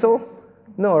a pencil?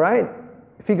 No, right?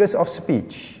 Figures of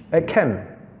speech. At camp,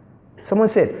 someone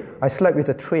said, I slept with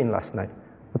a train last night.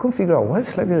 I couldn't figure out, what?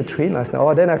 Slept with a train last night?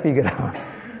 Oh, then I figured out.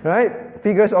 Right?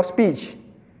 Figures of speech.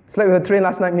 Slept with a train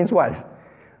last night means what?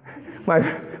 My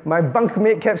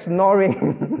bunkmate kept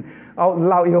snoring out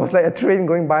loud. It was like a train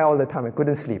going by all the time. I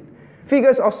couldn't sleep.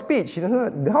 Figures of speech. You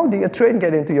know, how did a train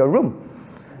get into your room?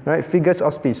 Right? Figures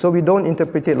of speech. So we don't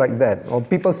interpret it like that. Or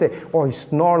people say, oh, you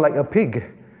snore like a pig.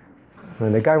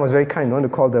 And the guy was very kind. I want to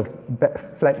call the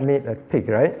flatmate a pig,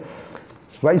 right?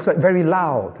 But it's like very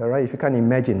loud, all right? If you can't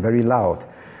imagine, very loud.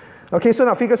 Okay, so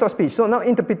now figures of speech. So now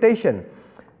interpretation.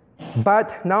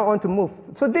 But now on to move.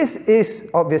 So this is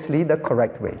obviously the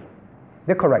correct way.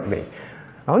 the correct way.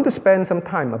 I want to spend some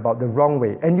time about the wrong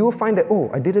way, and you will find that, oh,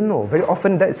 I didn't know. Very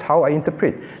often that's how I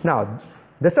interpret. Now,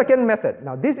 the second method.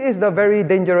 Now, this is the very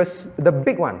dangerous, the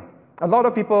big one. A lot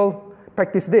of people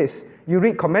practice this. You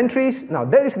read commentaries. Now,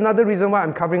 there is another reason why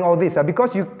I'm covering all this,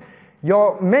 because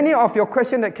many of your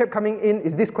questions that kept coming in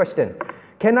is this question: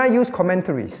 can I use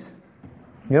commentaries?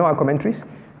 You know our commentaries?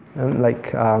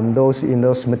 Those in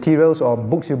those materials or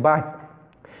books you buy.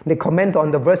 They comment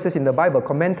on the verses in the Bible,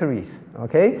 commentaries,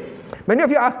 okay? Many of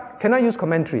you ask, can I use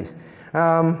commentaries?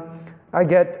 I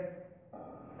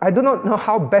do not know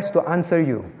how best to answer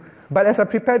you. But as I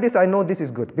prepare this, I know this is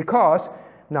good. Because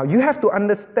now you have to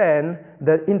understand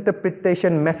the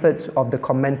interpretation methods of the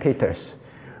commentators.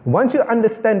 Once you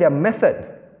understand their method,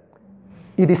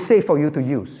 it is safe for you to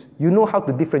use. You know how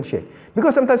to differentiate.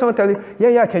 Because sometimes someone will tell you,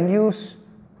 yeah, I can use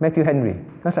Matthew Henry.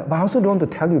 I was like, but I also don't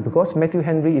want to tell you because Matthew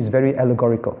Henry is very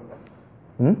allegorical.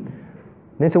 Then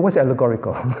say, what's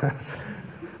allegorical?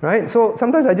 Right? So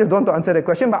sometimes I just don't want to answer that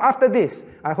question, but after this,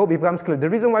 I hope it becomes clear. The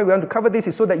reason why we want to cover this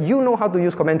is so that you know how to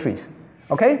use commentaries.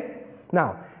 Okay?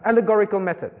 Now, allegorical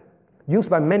method, used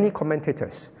by many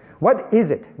commentators. What is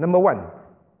it? Number one,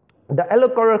 the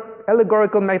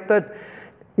allegorical method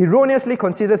erroneously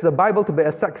considers the Bible to be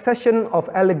a succession of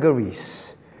allegories.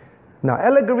 Now,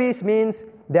 allegories means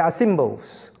there are symbols.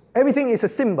 Everything is a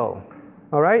symbol.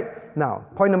 All right? Now,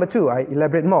 point number two, I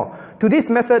elaborate more. To this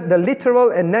method, the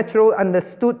literal and natural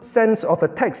understood sense of a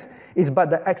text is but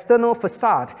the external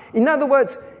facade. In other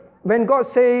words, when God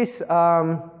says,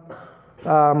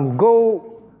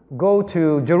 go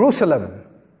to Jerusalem,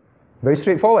 very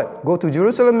straightforward. Go to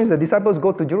Jerusalem means the disciples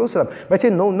go to Jerusalem. But I say,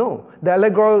 no. The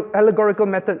allegorical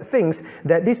method thinks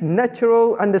that this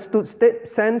natural understood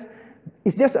sense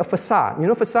is just a facade. You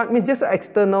know, facade means just an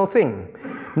external thing.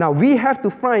 Now, we have to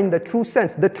find the true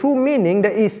sense, the true meaning.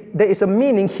 There is a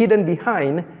meaning hidden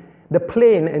behind the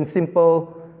plain and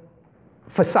simple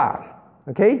facade.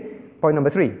 Okay? Point number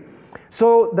three.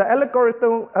 So, the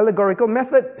allegorical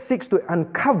method seeks to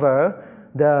uncover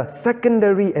the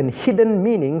secondary and hidden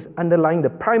meanings underlying the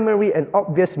primary and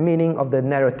obvious meaning of the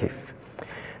narrative.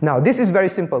 Now, this is very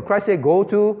simple. Christ said, go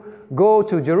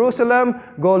to Jerusalem,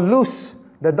 go loose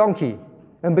the donkey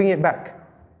and bring it back.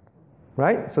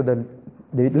 Right? So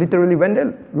they literally went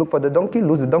there, looked for the donkey,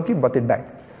 loose the donkey, brought it back.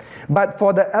 But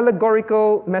for the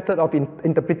allegorical method of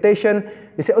interpretation,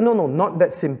 they say, oh no, not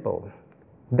that simple.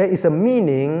 There is a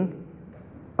meaning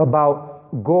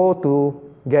about go to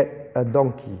get a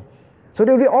donkey. So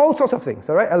there will be all sorts of things,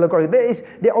 all right? Allegorical.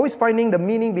 They're always finding the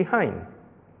meaning behind.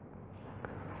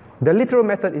 The literal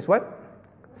method is what?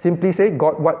 Simply say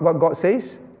what God says,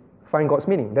 find God's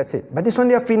meaning. That's it. But this one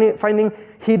they are finding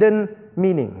hidden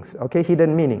meanings. Okay,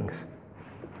 hidden meanings.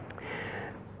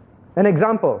 An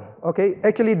example. Okay,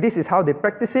 actually this is how they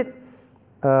practice it.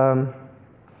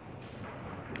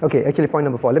 Okay, actually point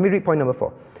number 4. Let me read point number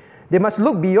 4. They must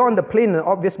look beyond the plain and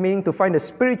obvious meaning to find the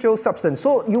spiritual substance.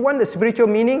 So you want the spiritual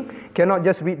meaning, cannot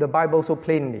just read the Bible so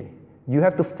plainly. You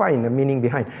have to find the meaning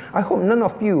behind. I hope none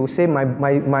of you say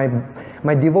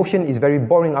my devotion is very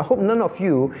boring. I hope none of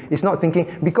you is not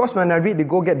thinking, because when I read the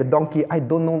go get the donkey, I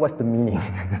don't know what's the meaning.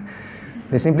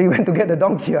 They simply went to get the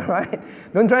donkey, all right?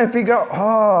 Don't try and figure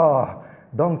out,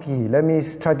 donkey, let me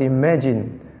try to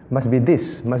imagine. Must be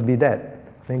this, must be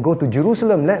that. Then go to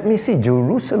Jerusalem, let me see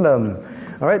Jerusalem.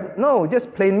 All right? No,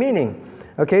 just plain meaning.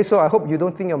 Okay, so I hope you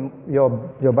don't think your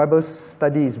Bible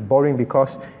study is boring because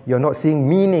you're not seeing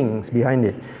meanings behind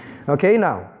it. Okay,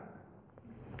 now,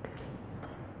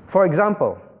 for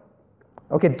example,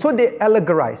 okay, so they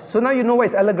allegorize. So now you know what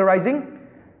is allegorizing?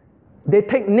 They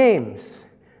take names,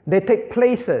 they take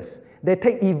places, they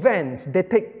take events, they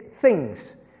take things,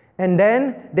 and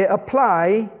then they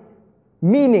apply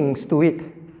meanings to it.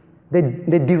 They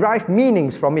derive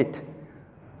meanings from it.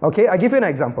 Okay, I'll give you an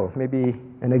example. Maybe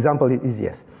an example is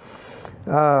easiest.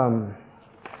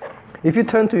 If you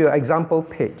turn to your example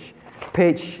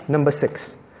page number 6.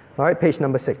 All right, page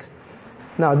number 6.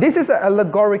 Now, this is an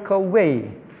allegorical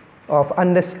way of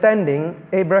understanding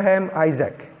Abraham,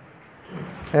 Isaac,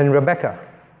 and Rebekah,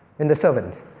 and the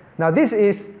servant. Now, this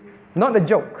is not a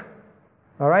joke.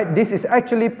 All right, this is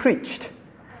actually preached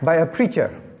by a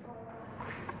preacher.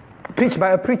 Preached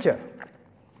by a preacher.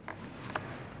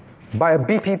 By a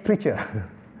BP preacher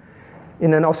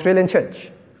in an Australian church.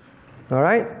 All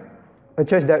right? A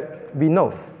church that we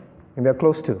know and we are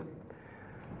close to.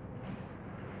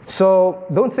 So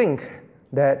don't think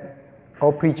that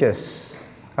all preachers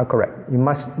are correct. You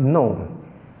must know.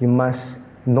 You must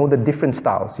know the different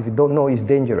styles. If you don't know, it's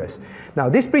dangerous. Now,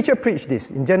 this preacher preached this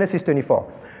in Genesis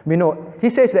 24. We know, he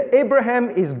says that Abraham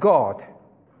is God.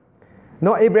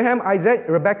 Not Abraham, Isaac,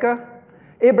 Rebekah.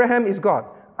 Abraham is God.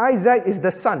 Isaac is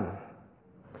the son.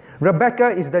 Rebecca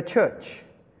is the church.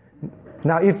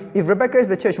 Now, if Rebecca is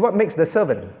the church, what makes the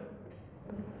servant?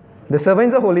 The servant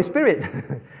is the Holy Spirit.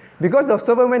 Because the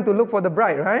servant went to look for the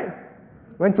bride, right?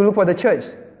 Went to look for the church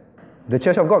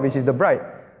of God, which is the bride.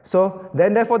 So,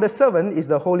 then therefore the servant is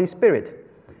the Holy Spirit.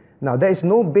 Now, there is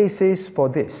no basis for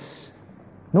this.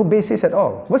 No basis at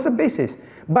all. What's the basis?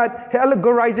 But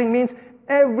allegorizing means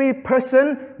every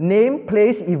person, name,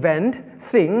 place, event,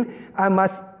 thing, I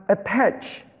must attach.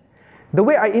 The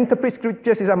way I interpret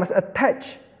scriptures is I must attach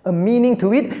a meaning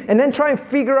to it and then try and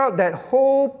figure out that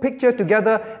whole picture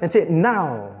together and say,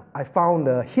 now I found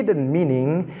the hidden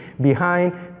meaning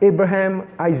behind Abraham,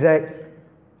 Isaac,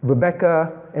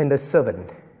 Rebecca, and the servant.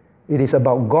 It is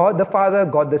about God the Father,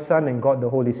 God the Son, and God the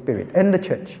Holy Spirit, and the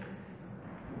church.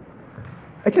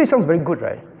 Actually, it sounds very good,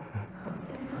 right?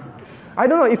 I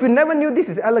don't know, if you never knew this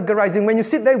is allegorizing, when you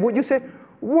sit there, would you say,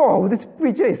 whoa, this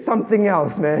preacher is something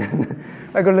else,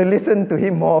 man. I'm going to listen to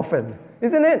him more often.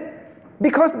 Isn't it?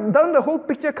 Because doesn't the whole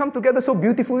picture come together so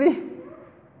beautifully?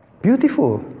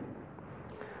 Beautiful.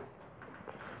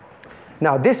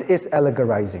 Now, this is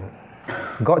allegorizing.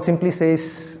 God simply says,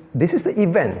 this is the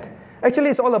event.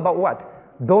 Actually, it's all about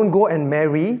what? Don't go and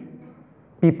marry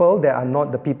people that are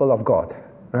not the people of God.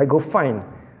 Right? Go find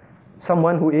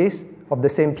someone who is of the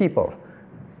same people.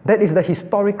 That is the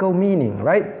historical meaning,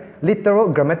 right? Literal,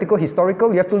 grammatical,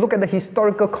 historical. You have to look at the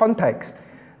historical context.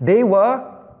 They were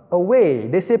away.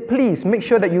 They say, please make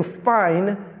sure that you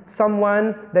find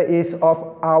someone that is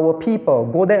of our people.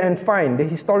 Go there and find the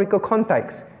historical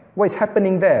context. What is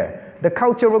happening there? The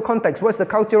cultural context. What's the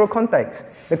cultural context?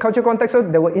 The cultural context, so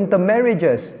there were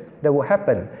intermarriages that will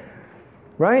happen.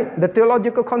 Right? The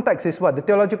theological context is what? The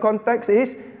theological context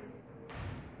is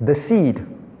the seed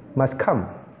must come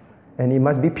and it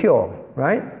must be pure,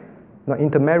 right? Not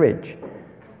intermarriage.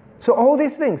 So all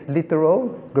these things, literal,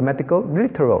 grammatical,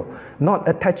 literal, not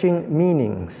attaching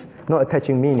meanings, not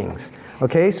attaching meanings.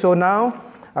 Okay, so now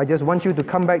I just want you to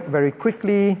come back very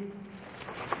quickly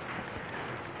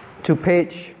to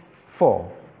page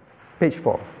 4. Page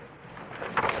 4.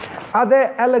 Are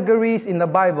there allegories in the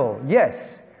Bible? Yes,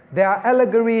 there are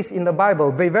allegories in the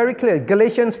Bible. Very clear.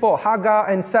 Galatians 4, Hagar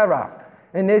and Sarah.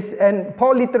 And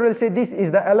Paul literally said this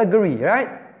is the allegory, right?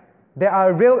 There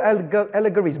are real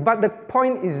allegories. But the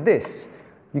point is this.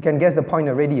 You can guess the point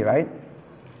already, right?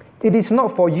 It is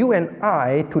not for you and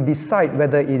I to decide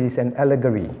whether it is an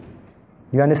allegory.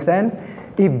 You understand?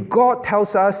 If God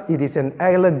tells us it is an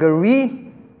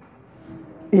allegory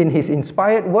in His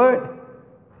inspired word,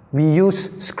 we use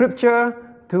Scripture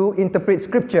to interpret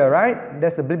Scripture, right?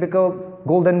 That's the biblical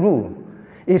golden rule.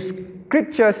 If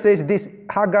Scripture says this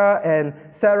Hagar and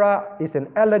Sarah is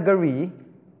an allegory,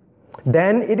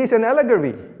 then it is an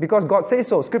allegory because God says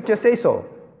so, Scripture says so.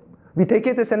 We take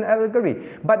it as an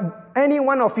allegory. But any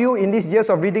one of you in these years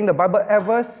of reading the Bible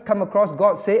ever come across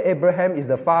God say Abraham is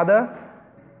the father,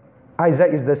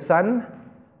 Isaac is the son,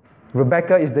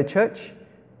 Rebecca is the church,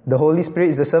 the Holy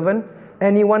Spirit is the servant?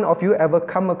 Any one of you ever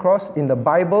come across in the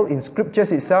Bible, in Scriptures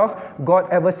itself, God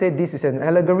ever said this is an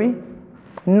allegory?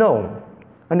 No.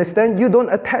 Understand? You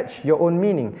don't attach your own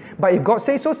meaning. But if God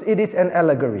says so, it is an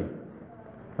allegory.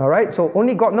 Alright? So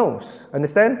only God knows.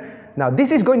 Understand? Now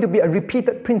this is going to be a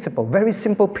repeated principle. Very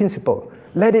simple principle.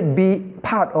 Let it be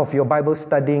part of your Bible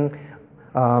studying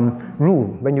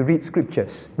rule when you read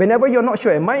Scriptures. Whenever you're not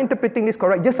sure, am I interpreting this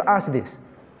correct? Just ask this.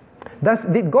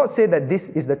 Did God say that this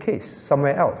is the case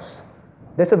somewhere else?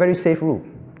 That's a very safe rule.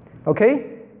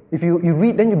 Okay? If you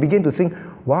read, then you begin to think,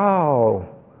 wow,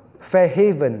 Fair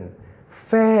Haven.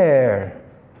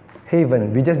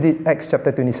 We just did Acts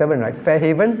chapter 27, right? Fair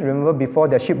Haven, remember before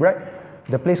their shipwreck?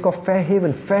 The place called Fair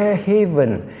Haven.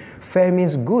 Fair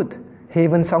means good.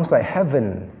 Haven sounds like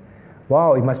heaven.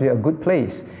 Wow, it must be a good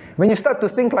place. When you start to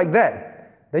think like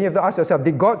that, then you have to ask yourself,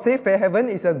 did God say Fair Haven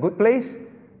is a good place?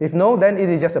 If no, then it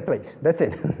is just a place. That's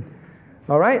it.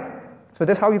 Alright? So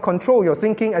that's how you control your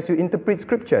thinking as you interpret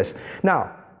Scriptures.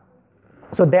 Now,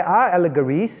 so there are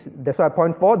allegories. That's why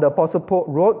point 4, the Apostle Paul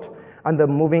wrote under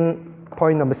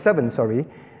point number 7,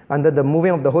 under the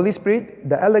moving of the Holy Spirit,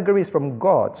 the allegory is from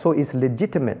God, so it's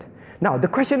legitimate. Now, the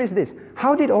question is this,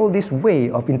 how did all this way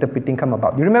of interpreting come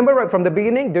about? You remember right from the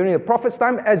beginning, during the prophet's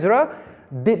time, Ezra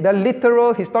did the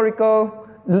literal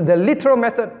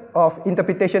method of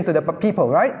interpretation to the people,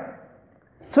 right?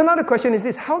 So now the question is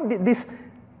this, how did this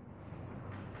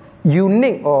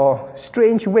unique or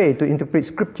strange way to interpret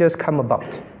Scriptures come about?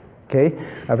 Okay,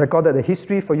 I've recorded the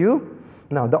history for you.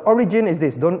 Now, the origin is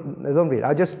this. Don't read.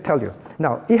 I'll just tell you.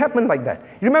 Now, it happened like that.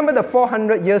 You remember the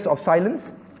 400 years of silence?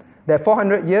 There are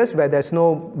 400 years where there's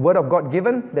no word of God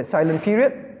given, that silent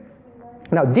period.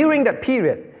 Now, during that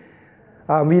period,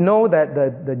 we know that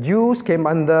the Jews came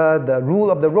under the rule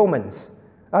of the Romans.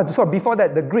 Before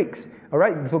that, the Greeks. All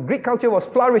right, so Greek culture was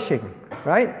flourishing,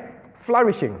 right?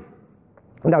 Flourishing.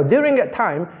 Now, during that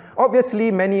time,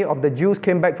 obviously, many of the Jews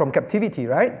came back from captivity,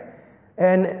 right?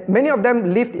 And many of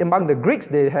them lived among the Greeks.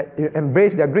 They had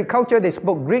embraced their Greek culture. They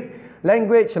spoke Greek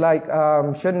language, like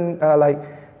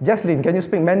Jaslyn, can you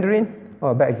speak Mandarin?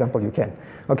 Oh, bad example, you can.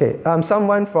 Okay,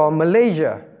 someone from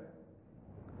Malaysia.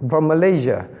 From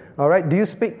Malaysia, all right. Do you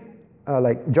speak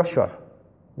like Joshua?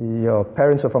 Your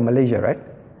parents are from Malaysia, right?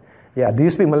 Yeah. Do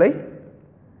you speak Malay?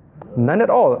 None at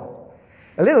all.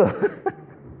 A little.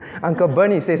 Uncle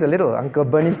Bernie says a little. Uncle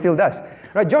Bernie still does.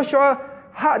 Right? Joshua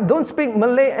don't speak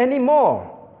Malay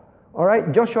anymore. All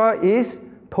right. Joshua is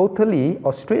totally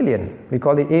Australian. We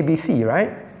call it ABC,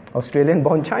 right?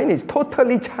 Australian-born Chinese.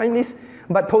 Totally Chinese,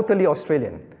 but totally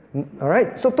Australian. All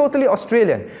right. So totally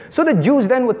Australian. So the Jews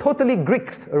then were totally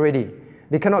Greeks already.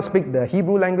 They cannot speak the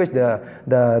Hebrew language,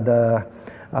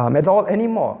 at all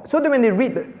anymore. So then when they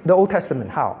read the Old Testament,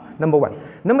 how? Number one.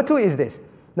 Number two is this.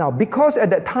 Now, because at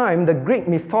that time, the Greek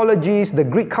mythologies, the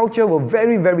Greek culture were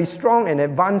very, very strong and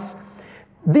advanced,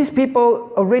 these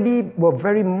people already were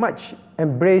very much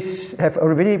embraced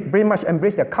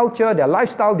their culture, their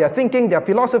lifestyle, their thinking, their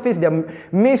philosophies, their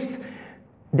myths,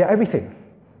 their everything.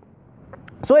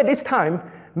 So at this time,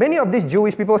 many of these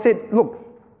Jewish people said, look,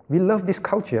 we love this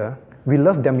culture, we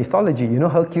love their mythology, you know,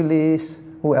 Hercules,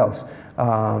 who else?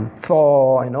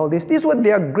 Thor and all this. These were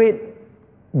their great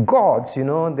gods, you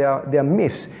know, their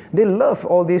myths. They love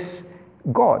all these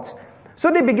gods.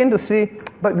 So they begin to say,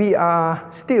 but we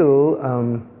are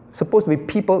still supposed to be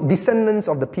people, descendants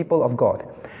of the people of God.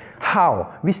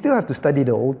 How? We still have to study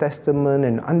the Old Testament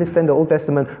and understand the Old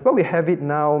Testament. Well, we have it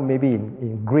now, maybe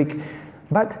in Greek.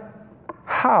 But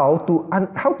how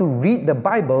to read the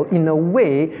Bible in a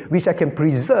way which I can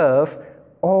preserve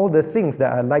all the things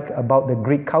that I like about the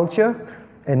Greek culture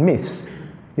and myths.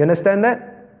 You understand that?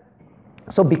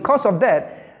 So because of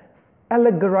that,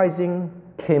 allegorizing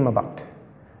came about.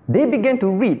 They began to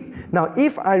read. Now,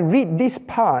 if I read this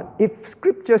part, if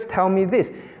scriptures tell me this,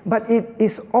 but it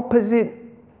is opposite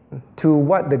to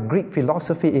what the Greek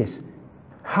philosophy is,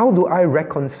 how do I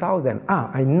reconcile them?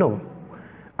 I know.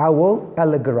 I will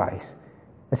allegorize.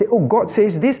 I say, oh, God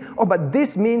says this. Oh, but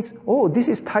this means, oh, this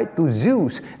is tied to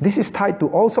Zeus. This is tied to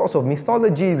all sorts of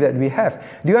mythology that we have.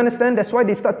 Do you understand? That's why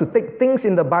they start to take things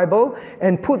in the Bible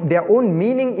and put their own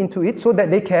meaning into it so that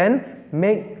they can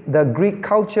make the Greek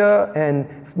culture and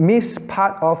myths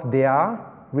part of their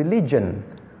religion.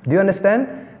 Do you understand?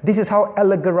 This is how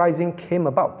allegorizing came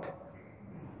about.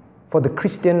 For the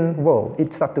Christian world,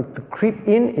 it started to creep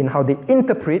in how they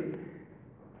interpret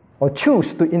or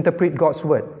choose to interpret God's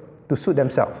word to suit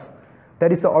themselves.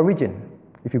 That is the origin.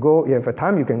 If you have a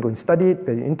time, you can go and study it.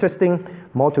 Very interesting,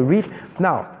 more to read.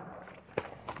 Now,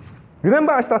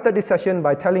 remember I started this session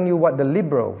by telling you what the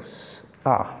liberals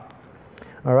are.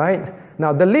 All right?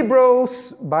 Now, the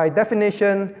liberals, by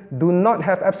definition, do not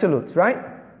have absolutes, right?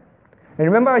 And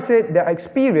remember I said their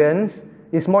experience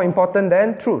is more important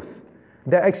than truth.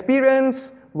 Their experience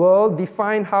will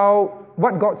define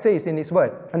what God says in His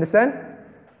Word. Understand?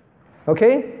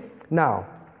 Okay? Now,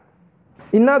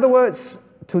 in other words,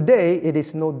 today it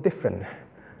is no different.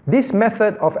 This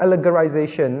method of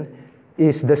allegorization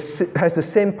has the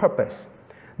same purpose.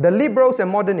 The liberals and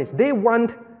modernists, they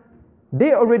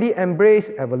already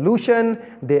embraced evolution,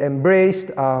 they embraced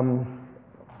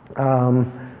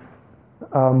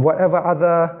whatever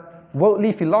other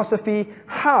worldly philosophy,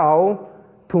 how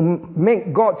to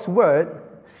make God's word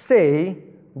say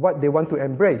what they want to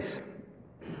embrace.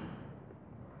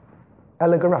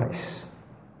 Allegorize.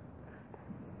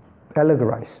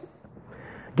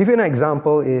 Give you an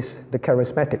example is the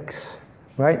charismatics,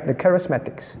 right? The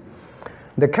charismatics.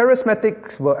 The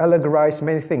charismatics will allegorize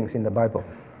many things in the Bible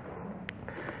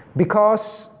because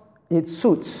it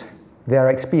suits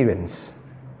their experience.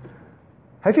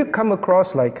 Have you come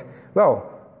across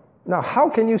now how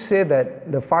can you say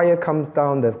that the fire comes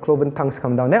down, the cloven tongues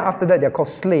come down, then after that they're called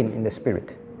slain in the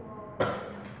spirit?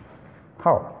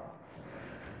 How?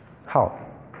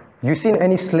 You seen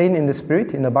any slain in the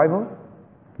spirit in the Bible?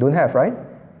 Don't have, right?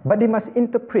 But they must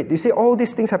interpret. You see all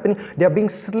these things happening, they are being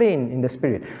slain in the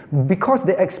spirit. Because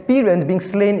they experience being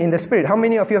slain in the spirit. How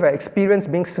many of you have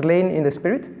experienced being slain in the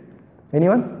spirit?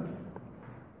 Anyone?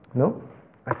 No?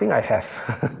 I think I have.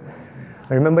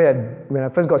 I remember when I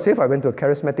first got saved, I went to a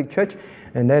charismatic church,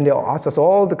 and then they asked us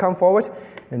all to come forward,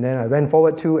 and then I went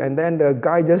forward too, and then the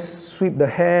guy just swept the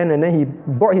hand, and then he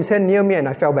brought his hand near me, and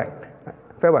I fell back.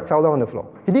 Fell down on the floor.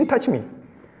 He didn't touch me,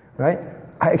 right?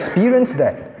 I experienced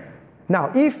that. Now,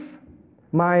 if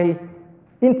my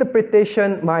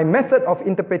interpretation, my method of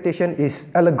interpretation is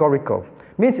allegorical.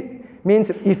 Means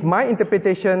if my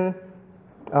interpretation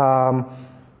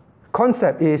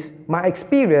concept is my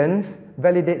experience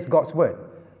validates God's word,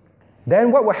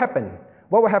 then what will happen?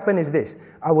 What will happen is this.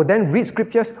 I will then read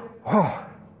scriptures. Oh,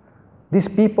 these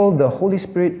people, the Holy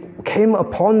Spirit came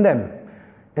upon them,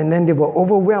 and then they were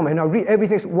overwhelmed. And I read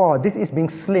everything. Wow, this is being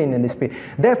slain in the Spirit.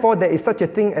 Therefore, there is such a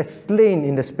thing as slain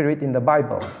in the Spirit in the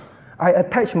Bible. I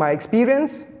attach my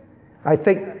experience. I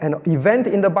take an event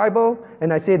in the Bible,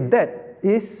 and I say that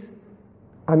is,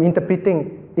 I'm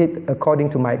interpreting it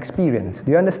according to my experience.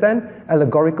 Do you understand?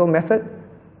 Allegorical method.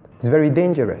 It's very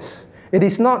dangerous. It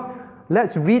is not,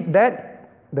 let's read that,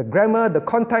 the grammar, the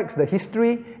context, the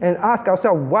history, and ask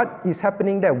ourselves what is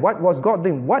happening there. What was God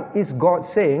doing? What is God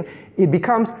saying? It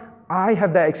becomes, I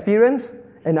have that experience,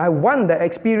 and I want that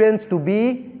experience to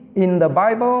be in the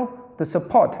Bible to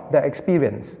support that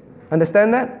experience.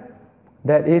 Understand that?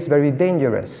 That is very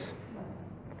dangerous.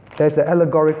 That's the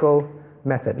allegorical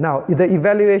method. Now, the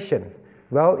evaluation.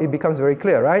 Well, it becomes very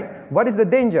clear, right? What is the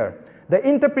danger? The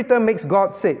interpreter makes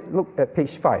God say, look at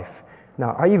page 5.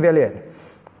 Now, I evaluate.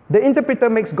 The interpreter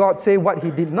makes God say what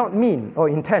he did not mean or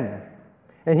intend,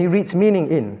 and he reads meaning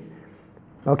in.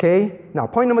 Okay? Now,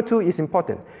 point number 2 is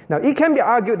important. Now, it can be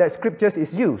argued that scriptures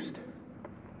is used.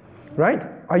 Right?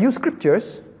 I use scriptures.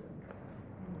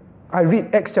 I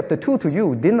read Acts chapter 2 to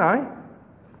you, didn't I?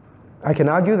 I can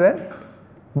argue that.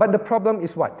 But the problem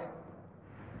is what?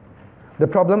 The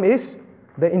problem is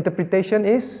the interpretation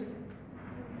is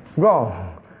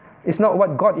wrong. It's not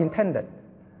what God intended.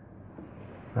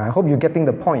 I hope you're getting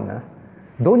the point.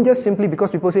 Don't just simply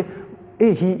because people say,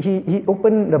 hey, he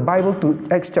opened the Bible to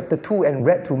Acts chapter 2 and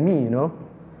read to me, you know.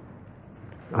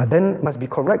 Then must be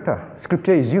correct.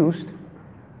 Scripture is used.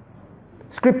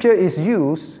 Scripture is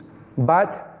used,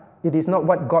 but it is not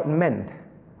what God meant.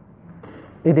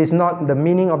 It is not the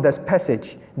meaning of this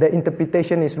passage. The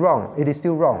interpretation is wrong. It is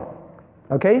still wrong.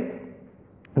 Okay?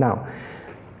 Now,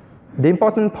 the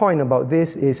important point about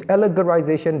this is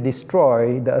allegorization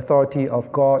destroys the authority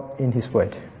of God in His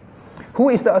Word. Who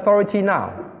is the authority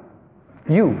now?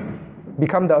 You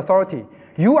become the authority.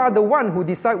 You are the one who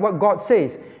decides what God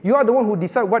says. You are the one who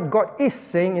decides what God is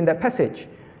saying in that passage.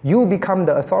 You become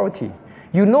the authority.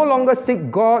 You no longer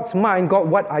seek God's mind. God,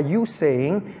 what are you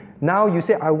saying? Now you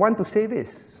say, I want to say this.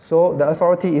 So the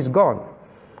authority is gone.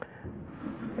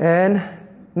 And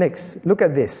next, look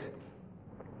at this.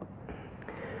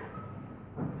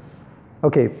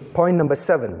 Okay, point number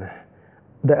 7.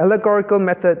 The allegorical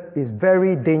method is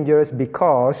very dangerous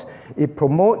because it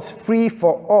promotes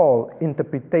free-for-all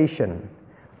interpretation.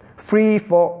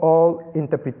 Free-for-all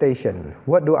interpretation.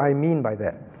 What do I mean by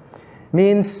that?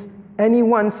 Means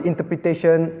anyone's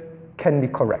interpretation can be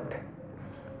correct.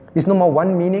 It's no more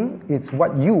one meaning, it's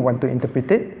what you want to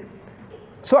interpret it.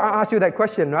 So I asked you that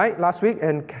question, right, last week,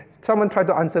 and someone tried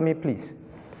to answer me, please.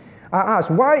 I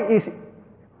asked, why is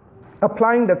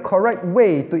applying the correct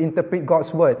way to interpret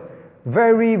God's word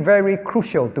very, very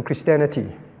crucial to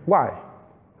Christianity? Why?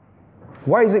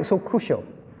 Why is it so crucial?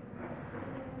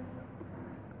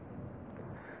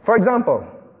 For example,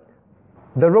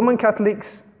 the Roman Catholics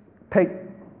take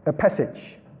a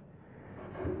passage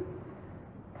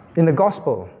in the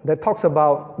Gospel that talks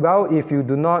about, well, if you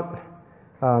do not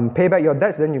pay back your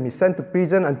debts, then you'll be sent to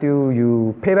prison until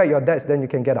you pay back your debts, then you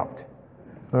can get out.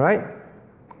 All right?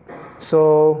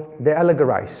 So they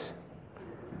allegorize.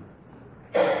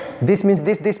 This means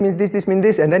this, this means this, this means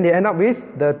this, and then they end up with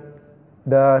the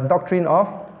doctrine of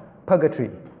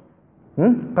purgatory.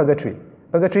 Purgatory.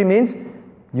 Purgatory means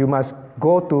you must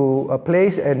go to a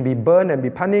place and be burned and be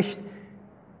punished.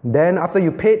 Then after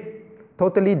you paid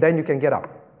totally, then you can get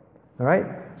out. All right?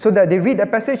 So that they read a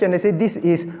passage and they say this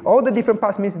is, all the different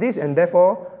parts means this, and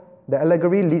therefore the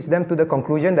allegory leads them to the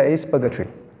conclusion that is purgatory.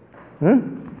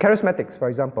 Charismatics, for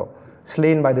example.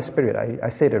 Slain by the Spirit, I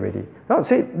said already. Now,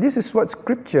 say, this is what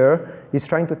Scripture is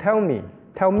trying to tell me.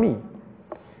 Tell me.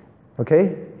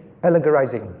 Okay?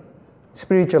 Allegorizing.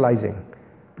 Spiritualizing.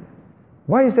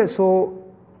 Why is that so?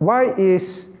 Why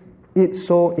is it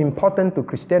so important to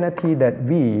Christianity that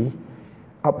we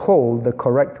uphold the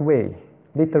correct way,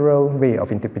 literal way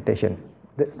of interpretation?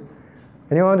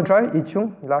 Anyone want to try? I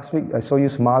Chung, last week I saw you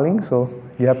smiling, so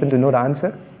you happen to know the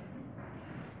answer?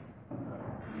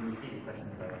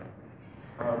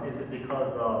 Is it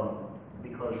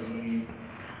because you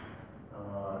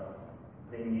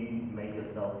then you make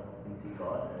yourself into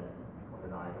God as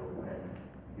an idol, and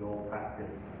your practice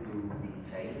will be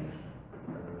changed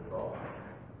as a result?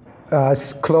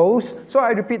 close. So I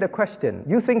repeat the question.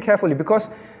 You think carefully, because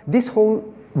this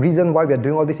whole reason why we are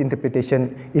doing all this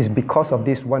interpretation is because of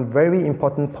this one very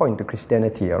important point to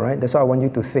Christianity, all right? That's why I want you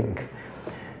to think.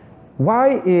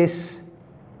 Why is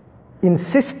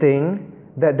insisting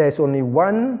that there's only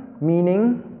one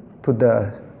meaning to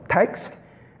the text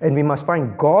and we must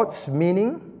find God's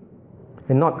meaning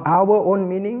and not our own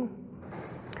meaning?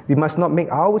 We must not make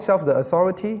ourselves the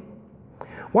authority.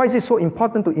 Why is it so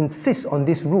important to insist on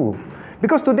this rule?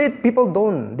 Because today people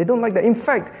don't like that. In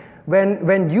fact,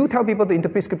 when you tell people to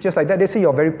interpret scriptures like that, they say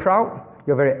you're very proud,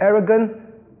 you're very arrogant.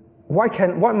 Why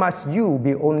must you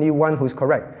be only one who's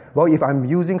correct? Well, if I'm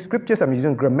using scriptures, I'm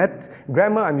using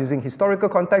grammar, I'm using historical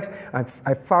context,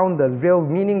 I found the real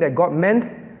meaning that God meant,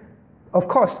 of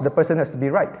course the person has to be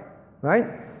right?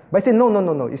 But I say,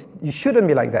 no, you shouldn't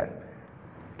be like that.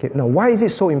 Okay, now why is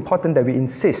it so important that we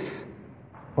insist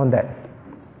on that?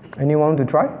 Anyone want to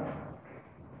try?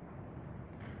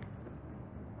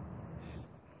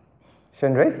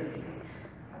 Chandra?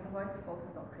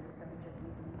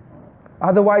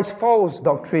 Otherwise, false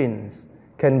doctrines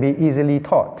can be easily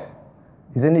taught.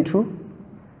 Isn't it true?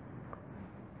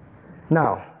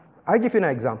 Now, I give you an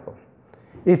example.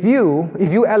 If you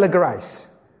allegorize,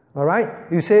 all right,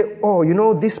 you say, oh, you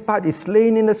know, this part is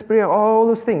slain in the spirit, all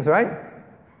those things, right?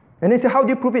 And they say, how do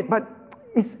you prove it? But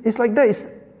it's like that. It's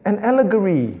an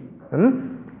allegory.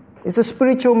 It's a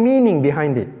spiritual meaning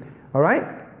behind it. All right?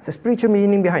 It's a spiritual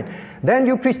meaning behind. Then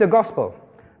you preach the gospel.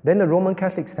 Then the Roman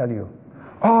Catholics tell you,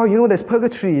 oh, you know, there's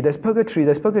purgatory. They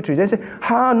say,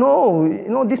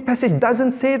 no, this passage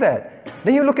doesn't say that.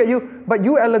 Then you look at you, but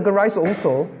you allegorize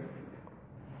also.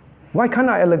 Why can't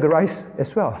I allegorize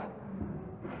as well?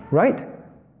 Right?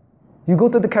 You go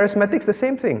to the charismatics, the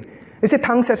same thing. They say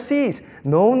tongues have ceased.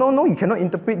 No, you cannot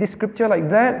interpret this scripture like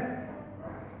that.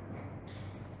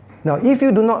 Now, if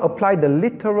you do not apply the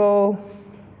literal,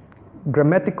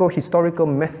 grammatical, historical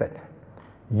method,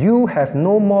 you have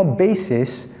no more basis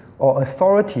or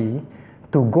authority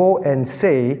to go and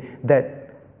say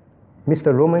that,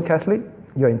 Mr. Roman Catholic,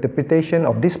 your interpretation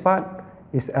of this part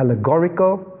is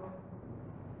allegorical,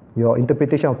 your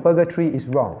interpretation of purgatory is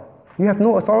wrong. You have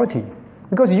no authority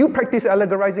because you practice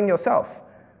allegorizing yourself.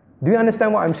 Do you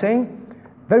understand what I'm saying?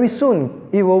 Very soon,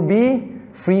 it will be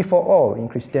free for all in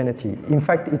Christianity. In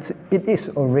fact, it is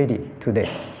already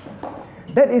today.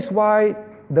 That is why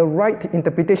the right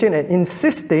interpretation and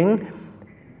insisting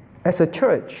as a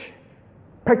church,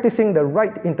 practicing the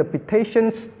right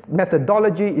interpretations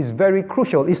methodology is very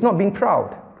crucial. It's not being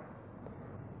proud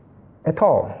at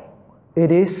all.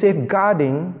 It is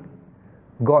safeguarding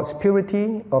God's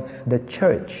purity of the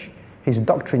church, His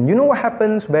doctrine. You know what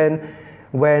happens when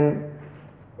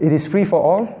it is free for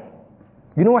all?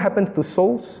 You know what happens to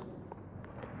souls?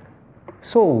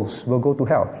 Souls will go to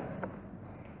hell.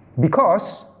 Because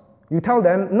you tell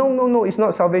them, no, it's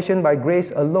not salvation by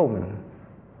grace alone.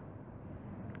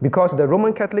 Because the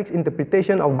Roman Catholic's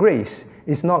interpretation of grace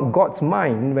is not God's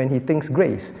mind when He thinks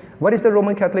grace. What is the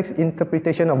Roman Catholic's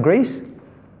interpretation of grace?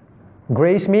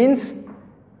 Grace means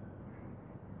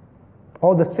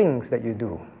all the things that you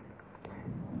do.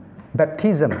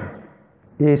 Baptism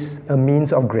is a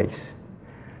means of grace.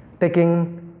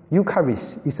 Taking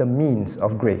Eucharist is a means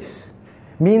of grace.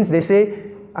 Means they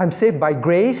say, I'm saved by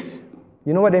grace.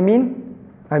 You know what I mean?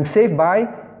 I'm saved by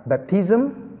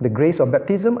baptism, the grace of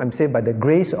baptism. I'm saved by the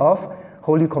grace of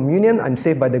Holy Communion. I'm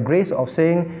saved by the grace of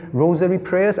saying rosary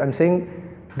prayers. I'm saying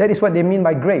that is what they mean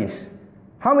by grace.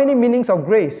 How many meanings of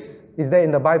grace is there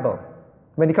in the Bible?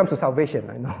 When it comes to salvation,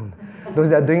 I know. Those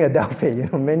that are doing Adelphi,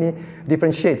 many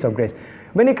different shades of grace.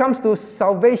 When it comes to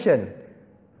salvation,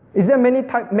 is there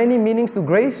many meanings to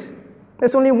grace?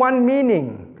 There's only one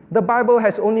meaning. The Bible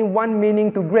has only one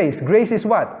meaning to grace. Grace is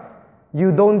what?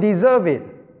 You don't deserve it.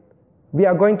 We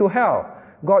are going to hell.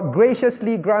 God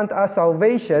graciously grants us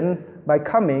salvation by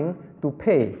coming to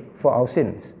pay for our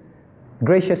sins.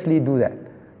 Graciously do that.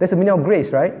 That's the meaning of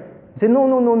grace, right? You say,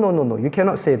 no, you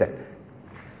cannot say that.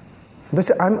 But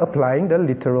I'm applying the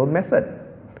literal method.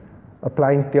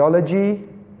 Applying theology,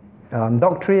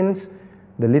 doctrines,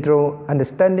 the literal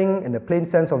understanding and the plain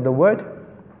sense of the word.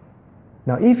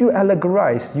 Now, if you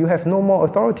allegorize, you have no more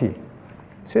authority.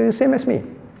 So you're the same as me.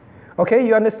 Okay,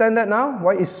 you understand that now?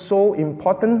 Why it's so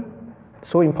important?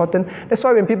 So important. That's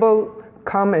why when people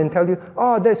come and tell you,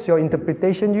 oh, that's your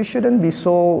interpretation, you shouldn't be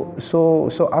so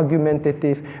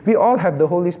argumentative. We all have the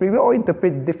Holy Spirit. We all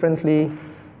interpret differently.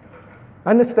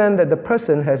 Understand that the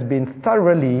person has been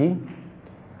thoroughly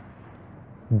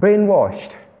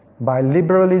brainwashed by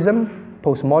liberalism,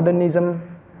 postmodernism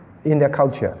in their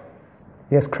culture.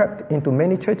 He has crept into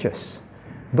many churches.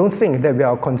 Don't think that we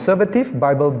are conservative,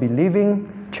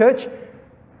 Bible-believing church,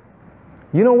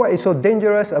 you know what is so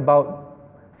dangerous about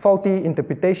faulty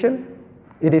interpretation?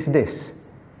 It is this.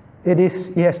 It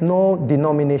has no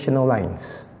denominational lines.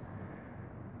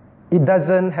 It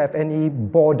doesn't have any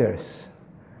borders.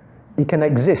 It can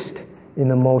exist in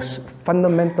the most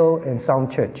fundamental and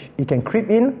sound church. It can creep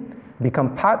in,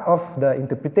 become part of the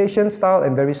interpretation style,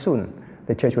 and very soon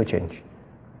the church will change.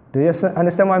 Do you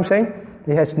understand what I'm saying?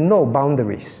 It has no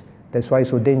boundaries. That's why it's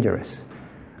so dangerous.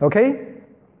 Okay?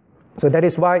 So that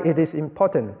is why it is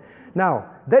important. Now,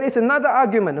 there is another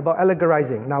argument about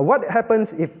allegorizing. Now, what happens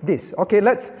if this? Okay,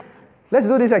 let's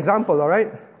do this example, all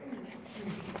right?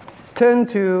 Turn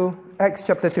to Acts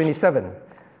chapter 27.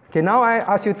 Okay, now I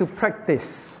ask you to practice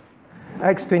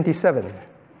Acts 27.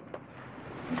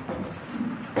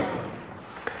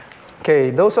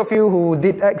 Okay, those of you who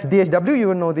did Acts DHW, you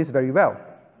will know this very well.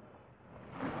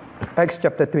 Acts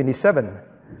chapter 27.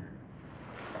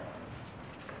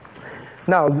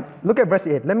 Now, look at verse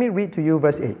 8. Let me read to you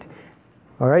verse 8.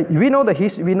 All right, we know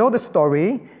the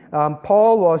story.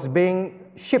 Paul was being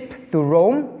shipped to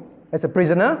Rome as a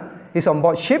prisoner. He's on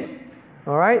board ship.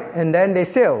 All right, and then they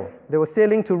sail. They were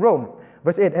sailing to Rome.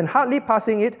 Verse 8, and hardly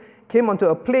passing it, came unto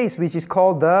a place which is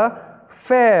called the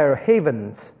Fair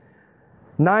Havens,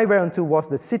 nigh whereunto was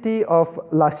the city of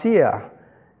Lasea.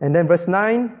 And then verse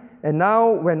 9, and now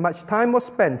when much time was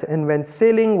spent, and when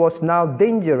sailing was now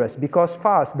dangerous, because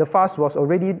the fast was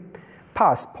already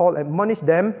past, Paul admonished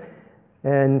them,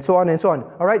 and so on and so on.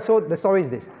 All right, so the story is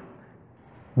this.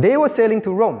 They were sailing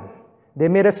to Rome. They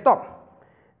made a stop.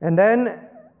 And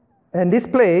this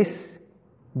place,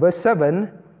 verse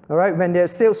 7, all right, when they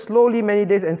had sailed slowly many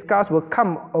days and scarce will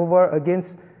come over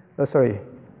against, what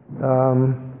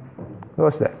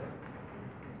was that?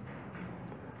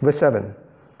 Verse 7,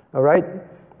 all right.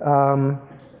 And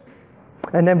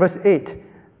then verse 8,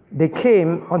 they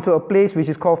came onto a place which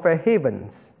is called Fair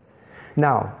Havens.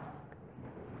 Now,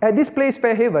 at this place,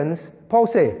 Fair Havens, Paul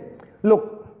said,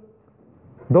 look,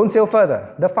 don't sail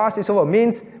further. The fast is over.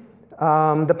 Means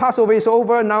the Passover is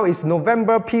over. Now it's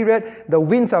November period. The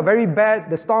winds are very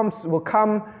bad. The storms will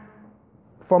come.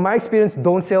 From my experience,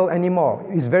 don't sail anymore.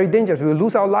 It's very dangerous. We will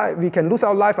lose our life. We can lose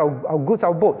our life, our goods,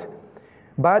 our boat.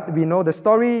 But we know the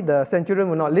story. The centurion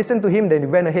will not listen to him. Then he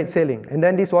went ahead sailing. And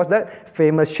then this was that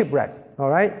famous shipwreck. All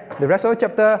right. The rest of the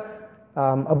chapter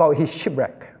about his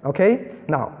shipwreck. Okay.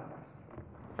 Now,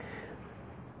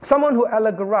 someone who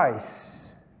allegorizes,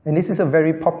 and this is a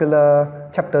very popular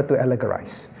chapter to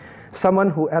allegorize. Someone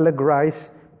who allegorizes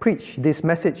preach this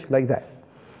message like that.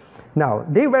 Now,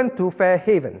 they went to Fair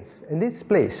Havens, in this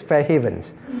place, Fair Havens.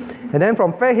 And then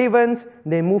from Fair Havens,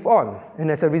 they move on. And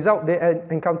as a result, they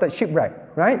encountered shipwreck,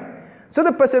 right? So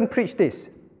the person preached this.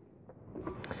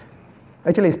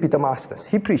 Actually, it's Peter Masters.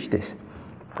 He preached this.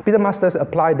 Peter Masters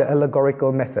applied the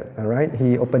allegorical method, all right?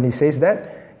 He openly says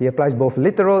that. He applies both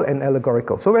literal and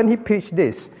allegorical. So when he preached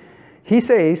this, he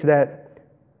says that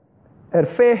at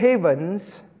Fair Havens,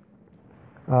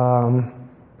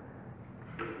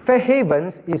 Fair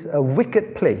Havens is a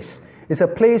wicked place. It's a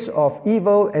place of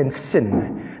evil and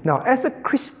sin. Now, as a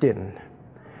Christian,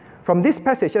 from this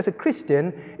passage, as a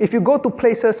Christian, if you go to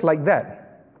places like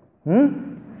that,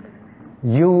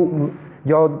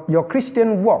 your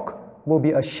Christian walk will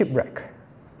be a shipwreck.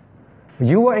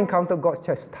 You will encounter God's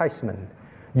chastisement.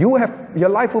 Your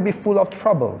life will be full of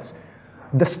troubles.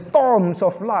 The storms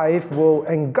of life will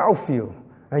engulf you,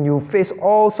 and you face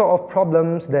all sorts of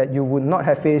problems that you would not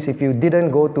have faced if you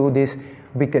didn't go to this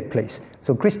wicked place.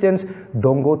 So Christians,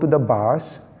 don't go to the bars,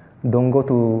 don't go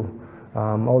to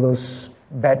all those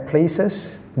bad places,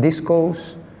 discos,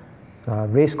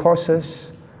 race courses.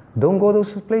 Don't go to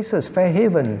those places, Fair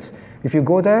Havens. If you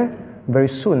go there, very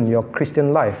soon your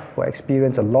Christian life will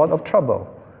experience a lot of trouble,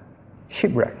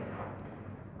 shipwreck.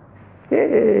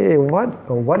 Hey, what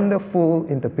a wonderful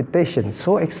interpretation.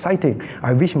 So exciting.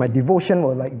 I wish my devotion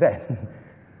were like that.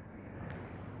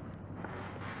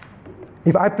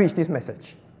 If I preach this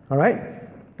message, all right?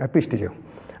 I preach to you.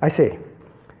 I say,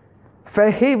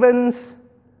 Fair Havens,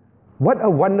 what a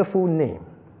wonderful name.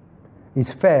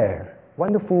 It's fair,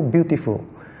 wonderful, beautiful.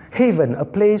 Haven, a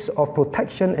place of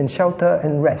protection and shelter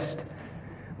and rest.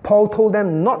 Paul told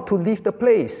them not to leave the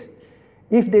place.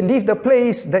 If they leave the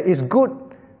place that is good,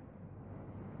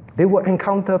 they will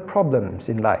encounter problems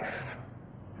in life.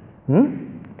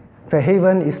 Fair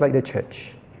Haven is like the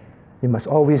church. You must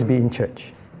always be in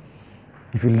church.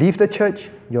 If you leave the church,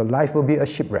 your life will be a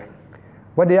shipwreck.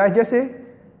 What did I just say?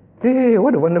 Hey,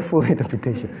 what a wonderful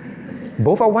interpretation.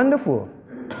 Both are wonderful.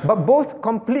 But both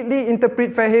completely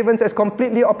interpret Fair Havens as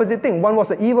completely opposite thing. One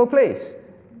was an evil place.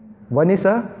 One is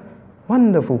a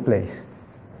wonderful place.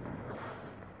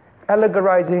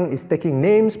 Allegorizing is taking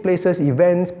names, places,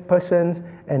 events, persons,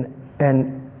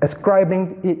 and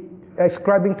ascribing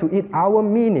to it our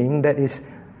meaning that is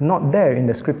not there in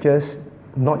the scriptures,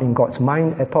 not in God's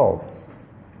mind at all.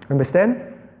 Understand?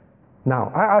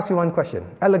 Now, I ask you one question.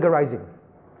 Allegorizing.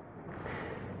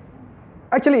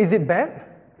 Actually, is it bad?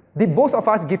 Did both of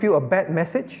us give you a bad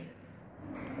message?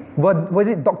 Was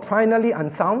it doctrinally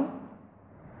unsound?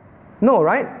 No,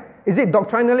 right? Is it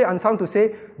doctrinally unsound to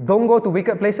say, don't go to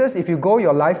wicked places? If you go,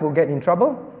 your life will get in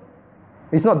trouble?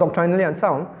 It's not doctrinally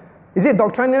unsound. Is it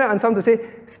doctrinally unsound to say,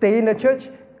 stay in the church,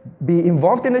 be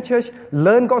involved in the church,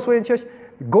 learn God's way in church,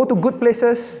 go to good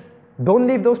places, don't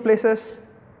leave those places,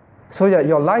 so that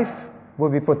your life will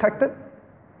be protected?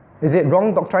 Is it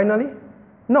wrong doctrinally?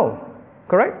 No.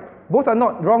 Correct? Both are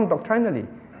not wrong doctrinally.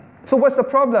 So what's the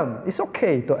problem? It's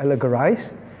okay to allegorize.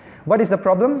 What is the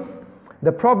problem?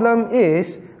 The problem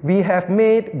is we have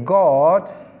made God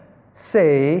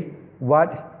say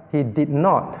what He did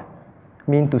not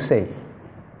mean to say.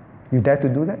 You dare to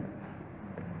do that?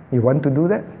 You want to do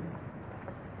that?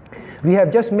 We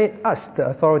have just made us the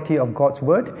authority of God's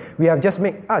word. We have just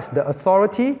made us the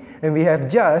authority, and we have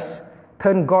just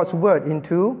turned God's word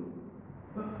into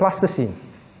plasticine.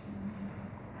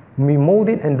 We mold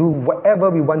it and do whatever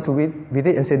we want to with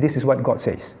it and say this is what God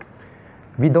says.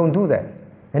 We don't do that.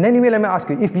 And anyway, let me ask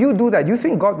you, if you do that, do you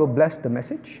think God will bless the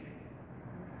message?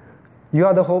 You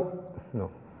are the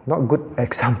no, not good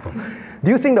example.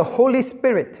 Do you think the Holy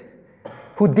Spirit,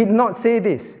 who did not say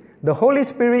this, the Holy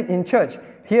Spirit in church,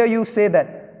 hear you say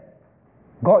that,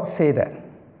 God say that,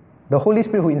 the Holy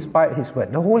Spirit who inspired His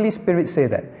word, the Holy Spirit say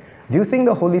that, do you think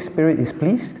the Holy Spirit is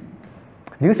pleased?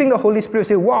 Do you think the Holy Spirit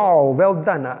say, wow, well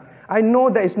done. I know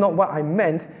that is not what I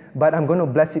meant, but I'm going to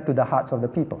bless it to the hearts of the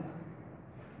people.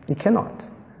 He cannot.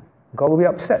 God will be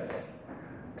upset.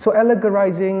 So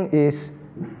allegorizing is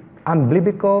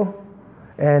unbiblical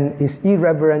and is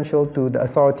irreverential to the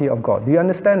authority of God. Do you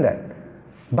understand that?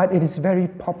 But it is very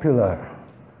popular.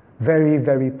 Very,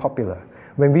 very popular.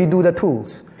 When we do the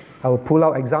tools, I will pull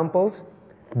out examples.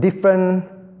 Different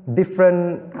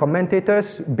commentators,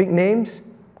 big names,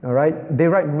 all right, they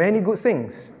write many good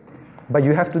things, but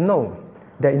you have to know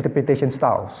their interpretation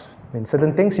styles. And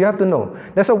certain things you have to know.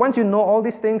 That's why once you know all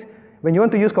these things, when you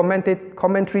want to use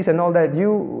commentaries and all that,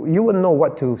 you will know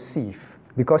what to sieve,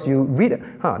 because you read it.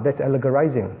 That's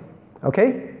allegorizing.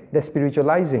 Okay, that's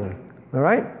spiritualizing. All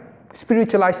right,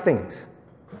 spiritualize things.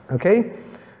 Okay.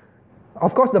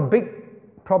 Of course, the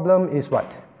big problem is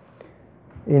what?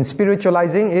 In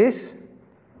spiritualizing is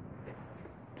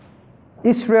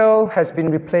Israel has been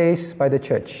replaced by the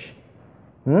church.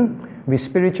 We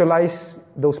spiritualize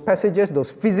those passages,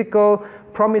 those physical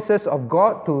promises of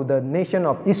God to the nation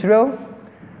of Israel.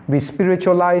 We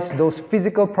spiritualize those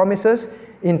physical promises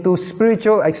into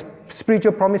spiritual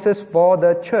promises for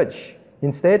the church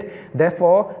instead.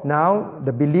 Therefore, now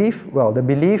the belief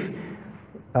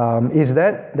is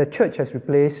that the church has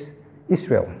replaced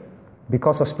Israel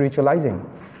because of spiritualizing.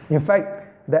 In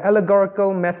fact, the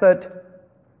allegorical method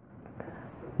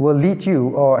will lead you,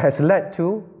 or has led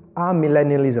to,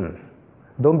 amillennialism.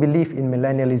 Don't believe in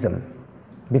millennialism,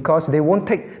 because they won't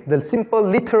take the simple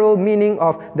literal meaning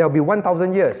of there will be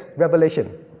 1,000 years,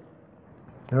 Revelation.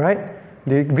 All right?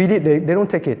 They read it, they don't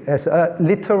take it as a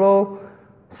literal,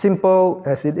 simple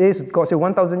as it is. God said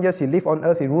 1,000 years, He lived on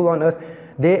earth, He ruled on earth.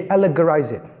 They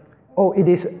allegorize it. Oh, it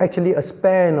is actually a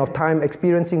span of time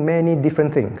experiencing many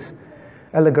different things.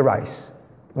 Allegorize.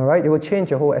 All right? It will change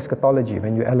your whole eschatology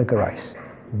when you allegorize.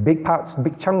 Big parts,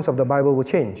 big chunks of the Bible will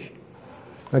change.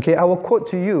 Okay, I will quote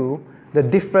to you the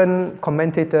different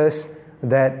commentators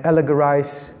that allegorize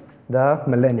the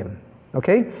millennium.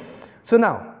 Okay? So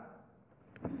now,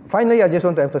 finally, I just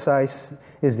want to emphasize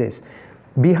is this.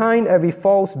 Behind every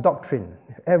false doctrine,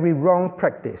 every wrong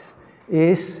practice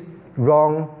is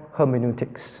wrong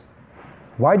hermeneutics.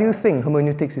 Why do you think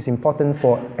hermeneutics is important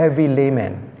for every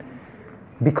layman?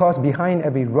 Because behind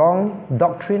every wrong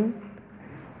doctrine,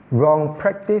 wrong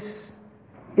practice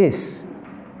is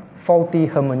faulty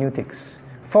hermeneutics,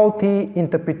 faulty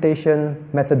interpretation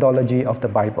methodology of the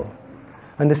Bible.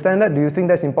 Understand that? Do you think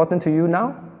that's important to you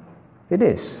now? It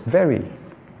is. Very,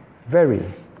 very.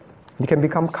 You can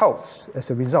become cults as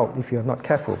a result if you're not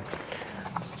careful.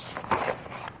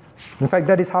 In fact,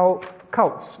 that is how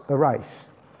cults arise.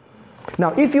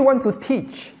 Now, if you want to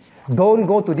teach, don't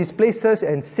go to these places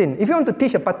and sin. If you want to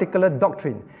teach a particular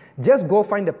doctrine, just go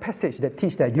find a passage that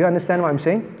teaches that. Do you understand what I'm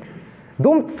saying?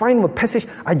 Don't find a passage,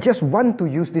 I just want to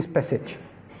use this passage.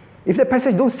 If the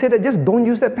passage don't say that, just don't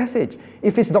use that passage.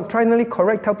 If it's doctrinally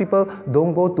correct, tell people,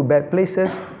 don't go to bad places.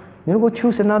 Go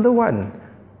choose another one.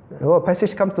 What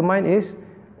passage comes to mind is,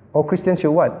 all Christians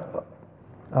should what?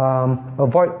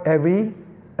 avoid every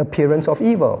appearance of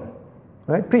evil.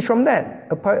 Right? Preach from that.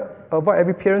 Avoid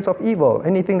every appearance of evil.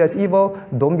 Anything that's evil,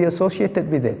 don't be associated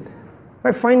with it.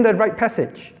 Right? Find the right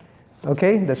passage.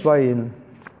 Okay? That's why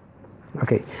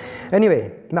okay.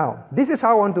 Anyway, now, this is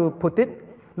how I want to put it.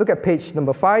 Look at page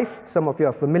number 5. Some of you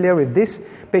are familiar with this.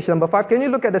 Page number 5. Can you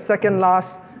look at the second last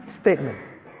statement?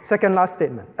 Second last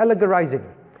statement. Allegorizing.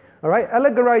 All right?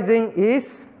 Allegorizing is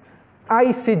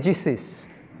eisegesis.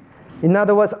 In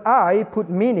other words, I put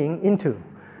meaning into.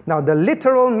 Now, the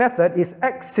literal method is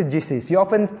exegesis. You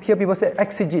often hear people say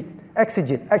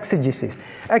exegesis.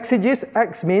 Exegesis,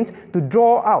 ex means to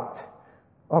draw out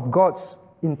of God's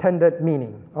intended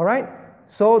meaning. All right?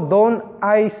 So don't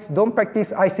practice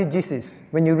eisegesis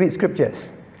when you read scriptures.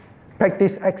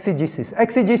 Practice exegesis.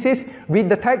 Exegesis, read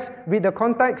the text, read the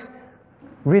context,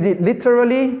 read it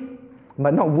literally,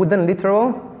 but not wooden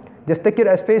literal. Just take it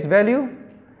as face value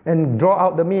and draw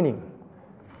out the meaning.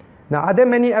 Now, are there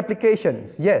many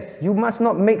applications? Yes, you must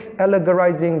not mix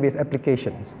allegorizing with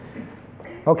applications.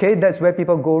 Okay, that's where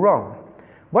people go wrong.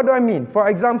 What do I mean? For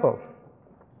example,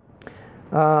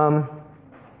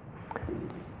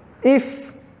 if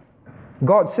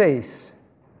God says,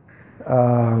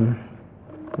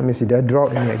 let me see, did I draw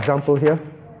an example here?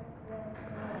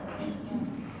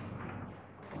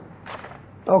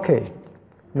 Okay,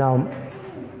 now,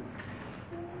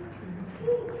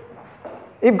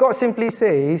 if God simply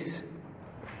says,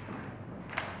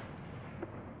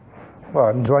 well,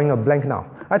 I'm drawing a blank now.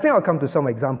 I think I'll come to some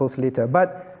examples later,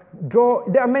 but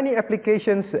there are many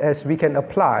applications as we can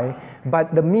apply,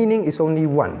 but the meaning is only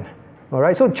one. All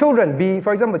right, so children,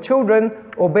 for example, children,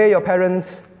 obey your parents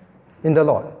in the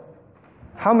Lord.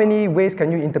 How many ways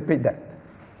can you interpret that?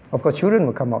 Of course, children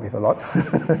will come up with a lot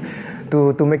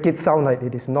to make it sound like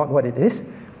it is not what it is.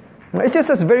 It's just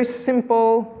a very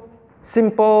simple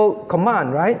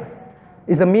command, right?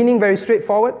 Is the meaning very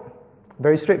straightforward?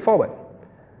 Very straightforward.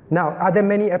 Now, are there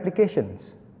many applications?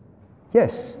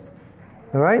 Yes.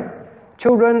 All right?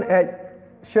 Children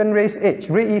at Shenrei's age,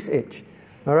 Rei's age.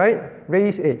 All right?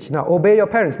 Rei's age. Now, obey your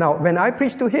parents. Now, when I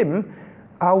preach to him,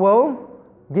 I will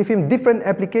give him different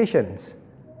applications.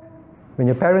 When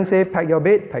your parents say, pack your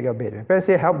bed, pack your bed. When your parents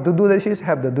say, help to do the dishes,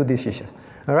 help to do the dishes.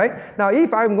 All right? Now,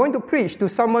 if I'm going to preach to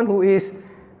someone who is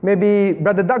maybe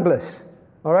Brother Douglas,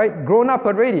 all right, grown up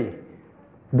already,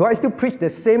 do I still preach the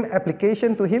same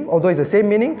application to him, although it's the same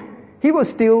meaning? He will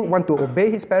still want to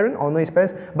obey his parents, honor his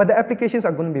parents, but the applications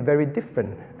are going to be very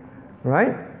different,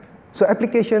 right? So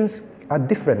applications are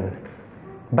different,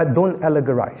 but don't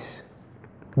allegorize.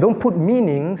 Don't put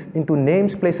meanings into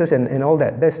names, places, and all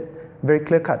that. That's very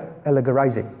clear-cut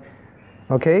allegorizing.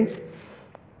 Okay?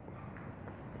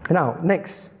 Now,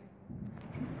 next.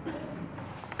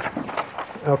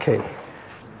 Okay.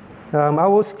 I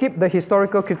will skip the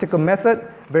historical critical method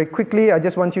very quickly. I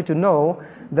just want you to know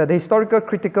that the historical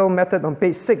critical method on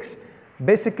page 6,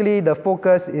 basically the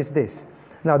focus is this.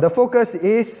 Now, the focus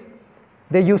is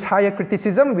they use higher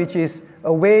criticism, which is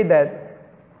a way that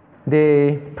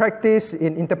they practice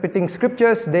in interpreting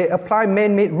scriptures. They apply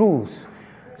man-made rules.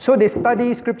 So they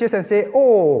study scriptures and say,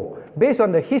 oh, based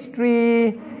on the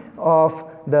history of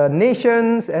the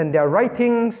nations and their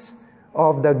writings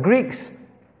of the Greeks,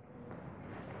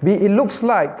 it looks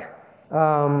like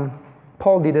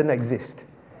Paul didn't exist,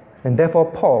 and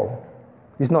therefore Paul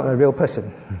is not a real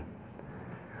person.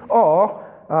 Or,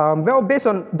 well, based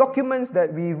on documents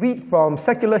that we read from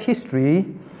secular history,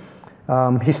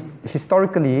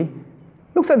 historically,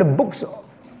 looks like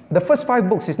the first 5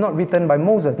 books is not written by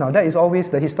Moses. Now, that is always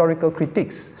the historical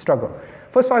critics struggle.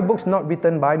 First 5 books not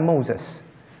written by Moses.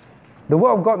 The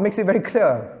Word of God makes it very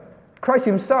clear. Christ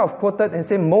himself quoted and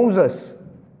said Moses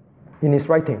in his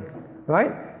writing,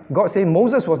 right? God said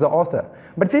Moses was the author.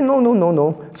 But say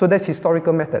no. So that's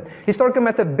historical method. Historical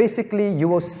method, basically, you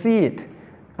will see it.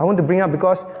 I want to bring up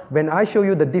because when I show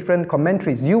you the different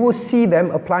commentaries, you will see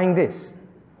them applying this.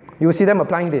 You will see them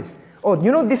applying this. Oh,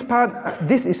 you know this part,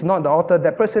 this is not the author,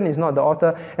 that person is not the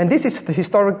author, and this is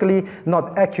historically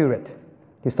not accurate.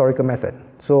 Historical method.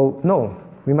 So, no,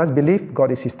 we must believe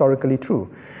God is historically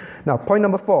true. Now, point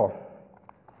number 4.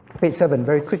 Page 7,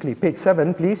 very quickly. Page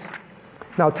 7, please.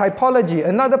 Now, typology,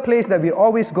 another place that we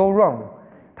always go wrong.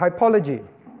 Typology.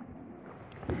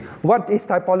 What is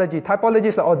typology? Typology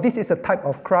is like, oh, this is a type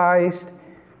of Christ.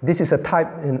 This is a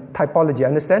type in typology.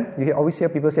 Understand? You always hear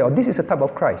people say, oh, this is a type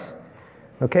of Christ.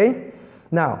 Okay?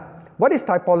 Now, what is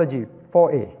typology?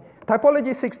 4a.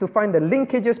 Typology seeks to find the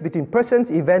linkages between persons,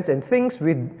 events, and things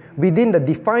within the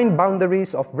defined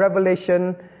boundaries of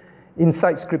revelation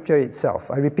inside Scripture itself.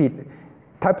 I repeat.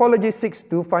 Typology seeks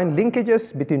to find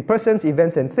linkages between persons,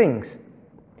 events, and things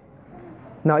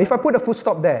Now, if I put a full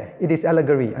stop there, it is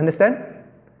allegory. Understand?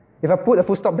 If I put a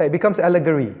full stop there, it becomes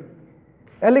allegory.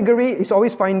 Allegory is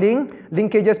always finding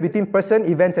linkages between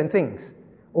person, events, and things.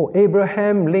 Oh,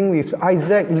 Abraham linked with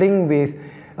Isaac, linked with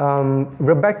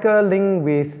Rebecca, linked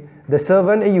with the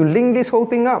servant, and you link this whole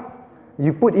thing up.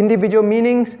 You put individual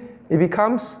meanings, it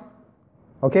becomes,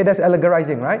 okay, that's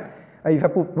allegorizing, right? If I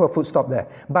put a full stop there.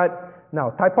 But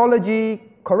now, typology,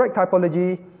 correct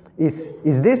typology,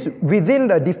 is this within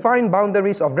the defined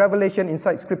boundaries of revelation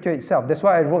inside Scripture itself? That's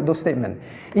why I wrote those statements.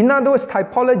 In other words,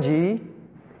 typology,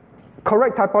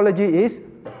 correct typology is,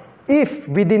 if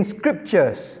within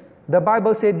Scriptures, the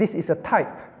Bible says this is a type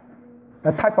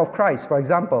of Christ, for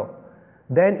example,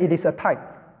 then it is a type.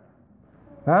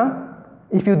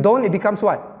 If you don't, it becomes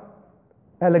what?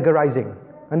 Allegorizing.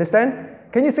 Understand?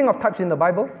 Can you think of types in the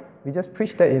Bible? We just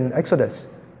preached that in Exodus.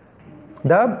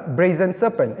 The brazen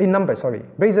serpent, in Numbers, sorry.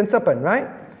 Brazen serpent, right?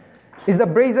 Is the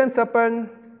brazen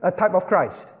serpent a type of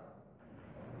Christ?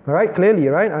 Alright, clearly,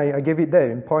 right? I gave it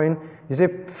there in point. You say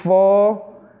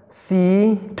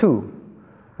 4C2.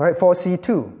 Alright,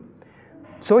 4C2.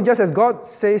 So just as God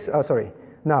says,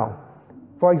 now,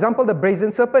 for example, the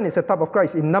brazen serpent is a type of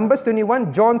Christ. In Numbers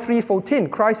 21, John 3:14,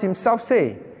 Christ himself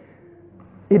say,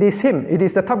 it is him, it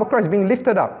is the type of Christ being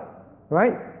lifted up,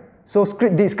 right? So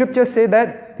the scriptures say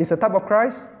that it's a type of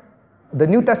Christ. The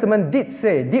New Testament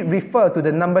did refer to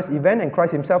the Numbers event, and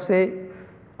Christ himself say,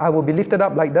 I will be lifted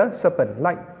up like the serpent,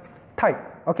 like type,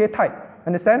 okay, type,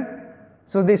 understand?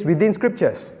 So this within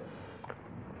scriptures.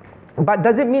 But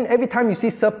does it mean every time you see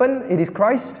serpent, it is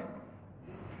Christ?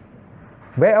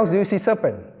 Where else do you see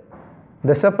serpent?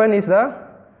 The serpent is the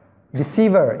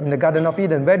deceiver in the Garden of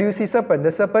Eden. Where do you see serpent?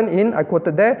 The serpent in, I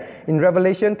quoted there, in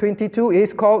Revelation 22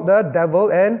 is called the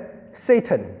devil and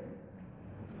Satan.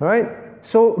 Alright?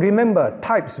 So remember,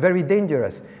 types, very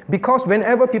dangerous. Because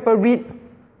whenever people read,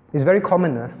 it's very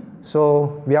common.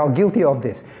 So we are guilty of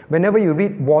this. Whenever you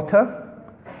read water,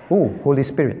 Holy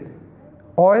Spirit.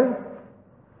 Oil,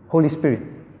 Holy Spirit.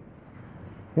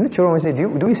 You know, children always say, do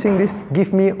we sing this?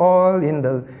 Give me oil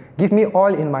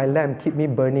in my lamp, keep me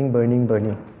burning, burning,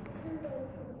 burning.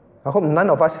 I hope none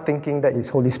of us thinking that is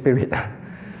Holy Spirit.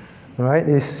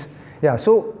 Alright?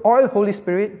 So oil, Holy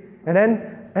Spirit, and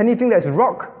then anything that's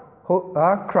rock,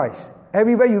 Christ.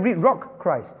 Everywhere you read rock,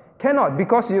 Christ. Cannot,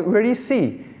 because you already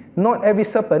see, not every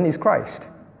serpent is Christ.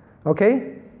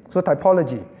 Okay? So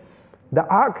typology. The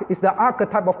ark is the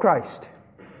archetype of Christ.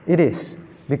 It is.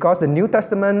 Because the New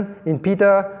Testament in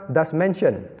Peter does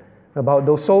mention about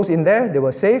those souls in there, they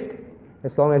were saved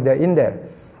as long as they're in there.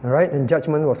 Alright? And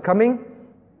judgment was coming.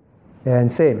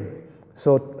 And same.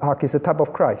 So ark is the type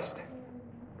of Christ.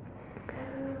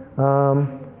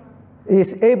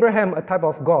 Is Abraham a type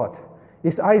of God?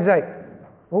 Is Isaac,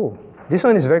 this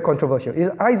one is very controversial. Is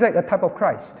Isaac a type of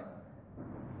Christ?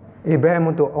 Abraham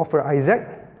wanted to offer Isaac,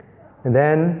 and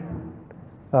then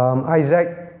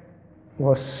Isaac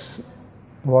was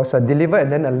delivered,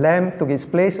 and then a lamb took its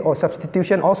place, or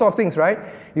substitution, all sorts of things, right?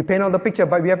 You paint out the picture,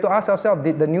 but we have to ask ourselves,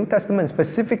 did the New Testament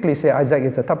specifically say Isaac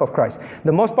is a type of Christ?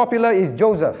 The most popular is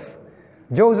Joseph.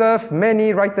 Joseph,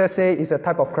 many writers say, is a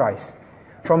type of Christ.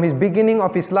 From his beginning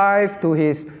of his life to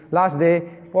his last day,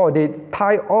 they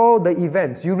tie all the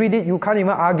events. You read it, you can't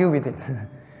even argue with it.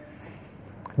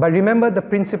 But remember the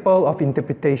principle of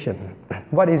interpretation.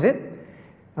 What is it?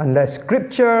 Unless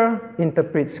Scripture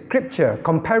interprets Scripture,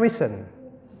 comparison.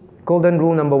 Golden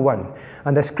rule number 1.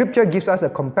 And the Scripture gives us a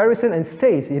comparison and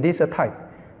says it is a type,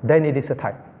 then it is a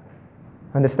type.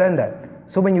 Understand that?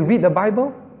 So when you read the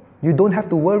Bible, you don't have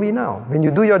to worry now. When you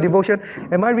do your devotion,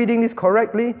 am I reading this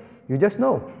correctly? You just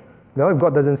know. Well, if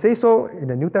God doesn't say so, in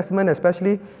the New Testament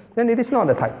especially, then it is not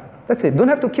a type. That's it. Don't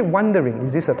have to keep wondering,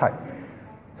 is this a type?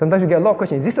 Sometimes you get a lot of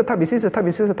questions. Is this a type? Is this a type?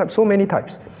 Is this a type? So many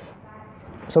types.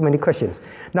 So many questions.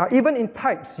 Now, even in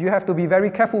types, you have to be very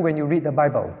careful when you read the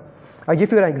Bible. I'll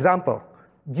give you an example.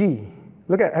 G.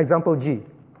 Look at example G.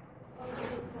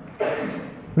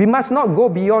 We must not go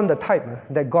beyond the type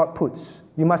that God puts.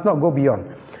 You must not go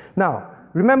beyond. Now,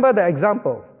 remember the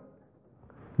example.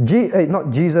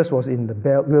 Not Jesus was in the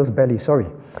whale's belly, sorry.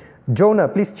 Jonah,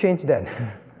 please change that.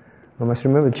 I must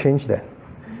remember to change that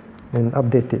and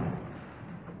update it.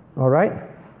 Alright?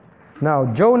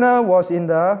 Now, Jonah was in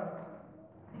the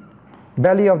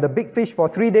belly of the big fish for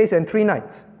 3 days and 3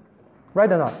 nights.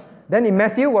 Right or not? Then in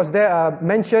Matthew, was there a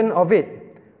mention of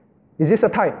it? Is this a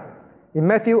type? In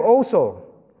Matthew also,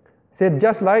 said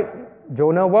just like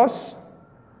Jonah was.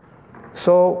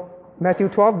 So Matthew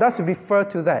 12 does refer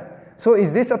to that. So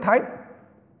is this a type?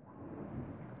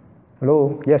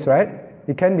 Hello? Yes, right?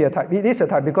 It can be a type. It is a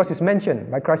type because it's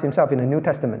mentioned by Christ himself in the New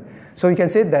Testament. So you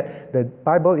can say that the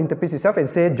Bible interprets itself and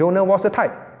say Jonah was a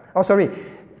type. Oh, sorry.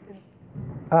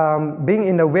 Being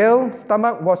in the whale's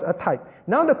stomach was a type.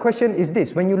 Now the question is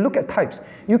this. When you look at types,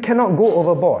 you cannot go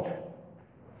overboard.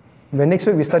 When next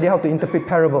week we study how to interpret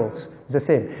parables, it's the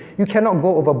same. You cannot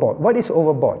go overboard. What is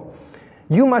overboard?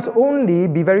 You must only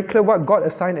be very clear what God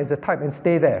assigned as a type and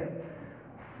stay there.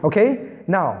 Okay?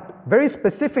 Now, very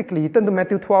specifically, turn to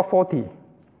Matthew 12:40.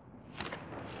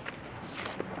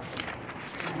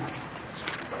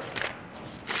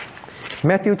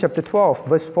 Matthew chapter 12,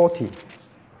 verse 40.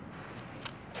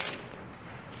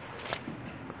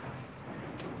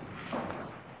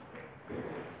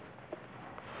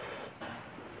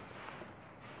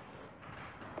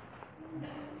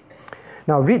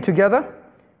 Now read together.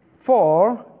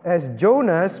 For as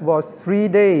Jonas was 3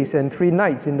 days and 3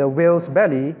 nights in the whale's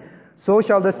belly, so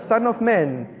shall the Son of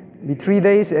Man be 3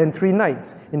 days and 3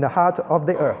 nights in the heart of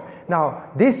the earth. Now,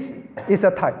 this is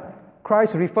a type.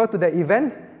 Christ referred to the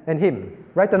event and him,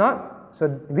 right or not?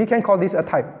 So we can call this a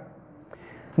type.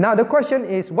 Now the question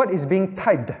is, what is being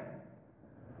typed?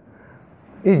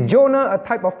 Is Jonah a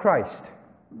type of Christ?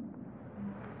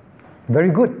 Very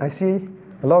good. I see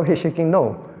a lot of head shaking.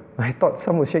 No. I thought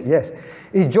some would shake yes.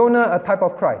 Is Jonah a type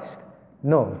of Christ?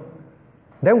 No.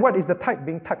 Then what is the type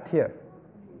being typed here?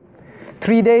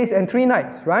 3 days and 3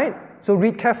 nights, right? So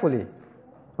read carefully.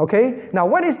 Okay? Now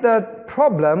what is the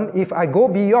problem if I go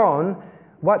beyond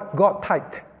what God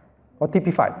typed or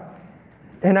typified?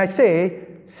 And I say,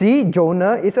 see,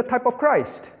 Jonah is a type of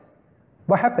Christ.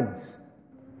 What happens?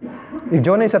 If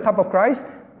Jonah is a type of Christ,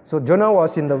 so Jonah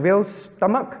was in the whale's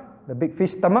stomach, the big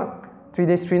fish stomach, 3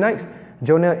 days, 3 nights.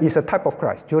 Jonah is a type of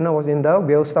Christ. Jonah was in the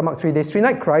whale's stomach 3 days, 3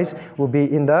 nights. Christ will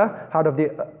be in the heart of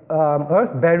the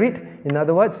earth, buried. In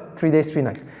other words, 3 days, 3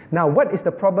 nights. Now, what is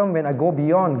the problem when I go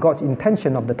beyond God's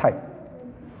intention of the type?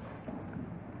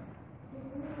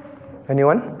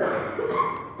 Anyone?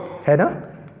 Hannah?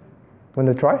 Want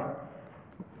to try?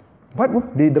 What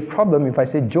would be the problem if I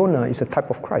say Jonah is a type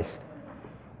of Christ?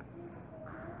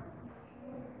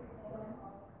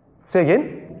 Say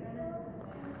again?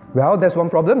 Well, there's one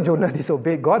problem. Jonah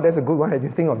disobeyed God. That's a good one. I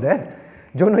didn't think of that.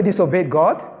 Jonah disobeyed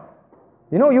God.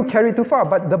 You know, you carry too far.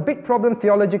 But the big problem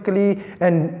theologically,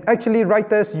 and actually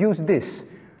writers use this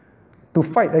to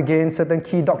fight against certain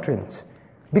key doctrines.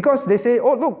 Because they say,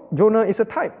 oh look, Jonah is a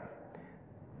type.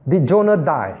 Did Jonah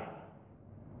die?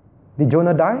 Did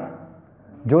Jonah die?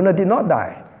 Jonah did not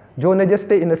die. Jonah just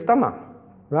stayed in the stomach,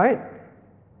 right?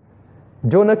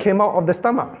 Jonah came out of the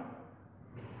stomach.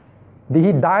 Did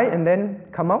he die and then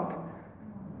come out?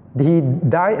 Did he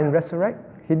die and resurrect?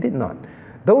 He did not.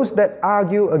 Those that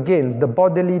argue against the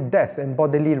bodily death and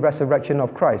bodily resurrection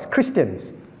of Christ, Christians,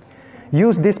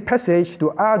 use this passage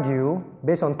to argue,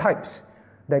 based on types,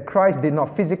 that Christ did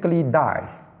not physically die.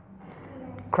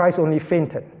 Christ only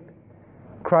fainted.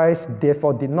 Christ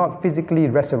therefore did not physically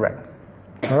resurrect.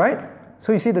 Alright?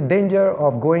 So you see the danger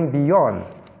of going beyond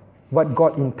what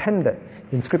God intended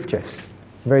in scriptures.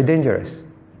 Very dangerous.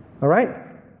 Alright?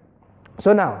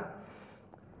 So now,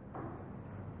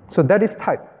 so that is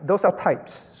type. Those are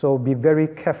types. So be very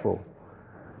careful.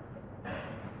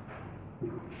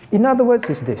 In other words,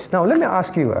 is this. Now let me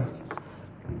ask you,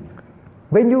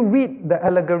 when you read the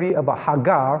allegory about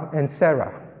Hagar and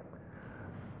Sarah,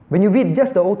 when you read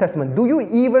just the Old Testament, do you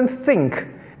even think,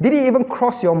 did it even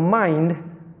cross your mind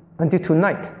until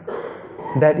tonight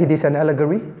that it is an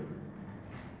allegory?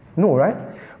 No, right?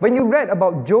 When you read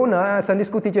about Jonah, Sunday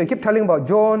school teacher, you keep telling about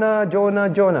Jonah, Jonah,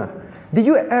 Jonah. Did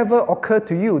you ever occur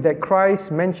to you that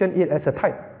Christ mentioned it as a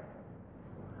type?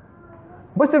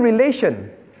 What's the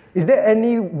relation? Is there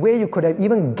any way you could have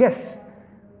even guessed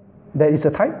that it's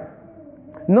a type?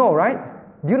 No, right?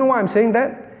 Do you know why I'm saying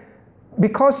that?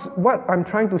 Because what I'm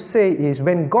trying to say is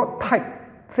when God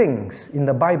typed things in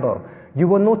the Bible, you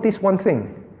will notice one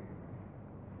thing.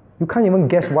 You can't even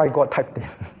guess why God typed it.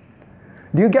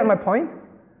 Do you get my point?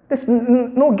 There's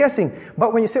no guessing.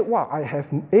 But when you say, wow, I have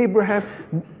Abraham,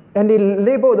 and they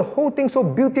label the whole thing so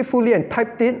beautifully and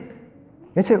typed it,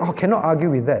 and say, oh, cannot argue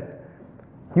with that.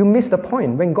 You miss the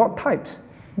point. When God types,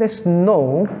 there's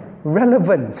no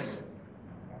relevance.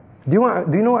 Do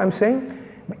you know what I'm saying?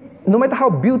 No matter how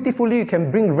beautifully you can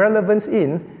bring relevance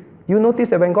in, you notice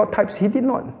that when God types, He did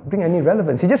not bring any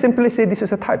relevance. He just simply said this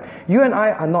is a type. You and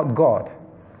I are not God.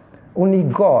 Only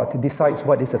God decides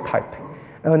what is a type.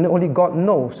 And only God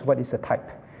knows what is a type.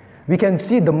 We can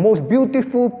see the most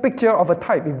beautiful picture of a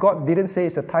type. If God didn't say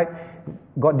it's a type,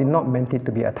 God did not meant it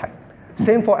to be a type.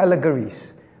 Same for allegories.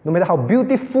 No matter how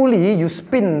beautifully you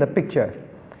spin the picture,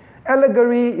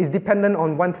 allegory is dependent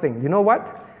on one thing. You know what?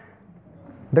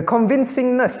 The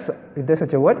convincingness, if there's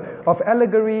such a word, of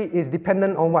allegory is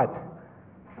dependent on what?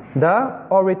 The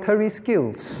oratory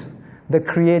skills, the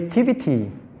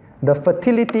creativity, the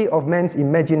fertility of man's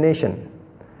imagination.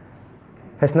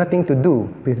 Has nothing to do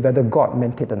with whether God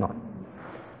meant it or not.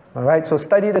 Alright, so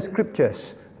study the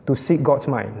scriptures to seek God's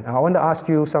mind. Now, I want to ask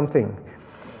you something.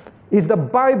 Is the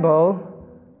Bible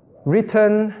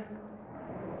written,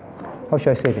 how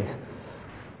should I say this?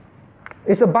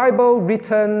 Is the Bible's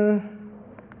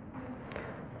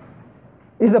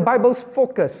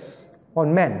focus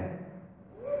on man?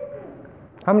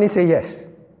 How many say yes?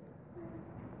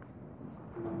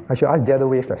 I should ask the other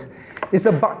way first. Is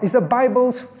the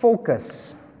Bible's focus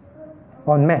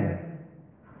on man?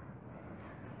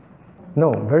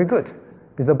 No, very good.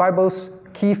 Is the Bible's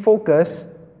key focus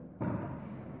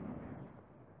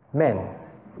man?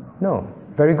 No,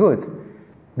 very good.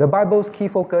 The Bible's key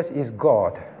focus is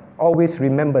God. Always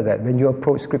remember that when you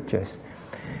approach scriptures.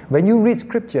 When you read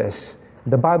scriptures,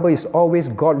 the Bible is always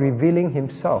God revealing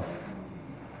Himself,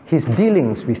 His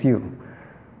dealings with you.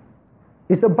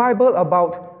 Is the Bible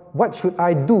about what should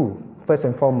I do first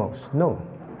and foremost? No.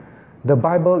 The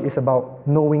Bible is about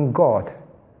knowing God.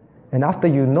 And after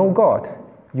you know God,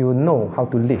 you know how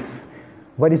to live.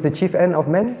 What is the chief end of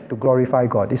man? To glorify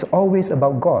God. It's always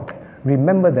about God.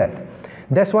 Remember that.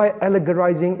 That's why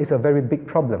allegorizing is a very big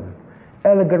problem.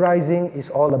 Allegorizing is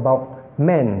all about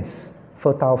man's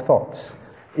fertile thoughts.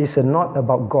 It's not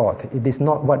about God. It is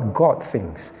not what God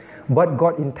thinks, what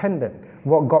God intended,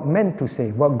 what God meant to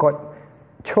say, what God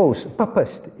chose,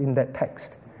 purposed in that text.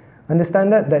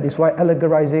 Understand that? That is why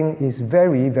allegorizing is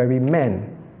very, very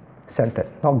man-centered,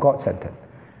 not God-centered.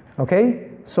 Okay?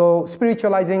 So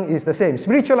spiritualizing is the same.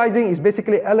 Spiritualizing is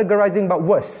basically allegorizing but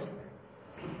worse.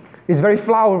 It's very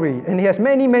flowery and it has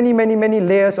many, many, many, many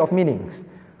layers of meanings.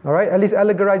 Alright? At least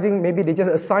allegorizing, maybe they just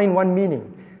assign one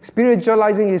meaning.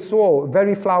 Spiritualizing is so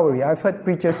very flowery. I've heard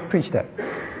preachers preach that.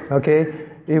 Okay?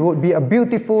 It would be a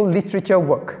beautiful literature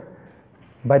work,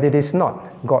 but it is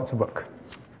not God's work.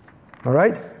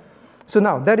 Alright? So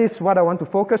now, that is what I want to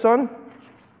focus on.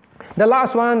 The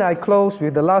last one, I close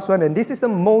with the last one, and this is the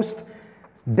most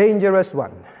dangerous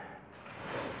one.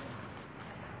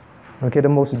 Okay, the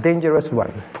most dangerous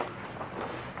one.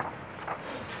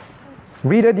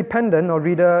 Reader dependent or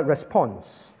reader response.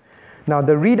 Now,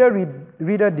 the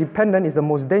reader dependent is the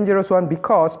most dangerous one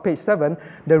because, page 7,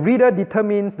 the reader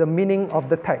determines the meaning of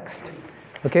the text.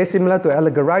 Okay, similar to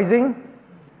allegorizing.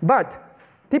 But,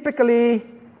 typically,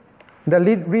 the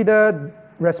reader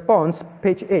response,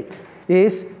 page 8,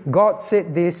 is God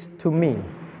said this to me.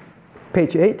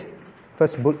 Page 8,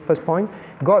 first point.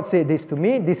 God said this to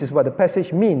me. This is what the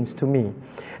passage means to me.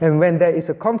 And when there is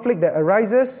a conflict that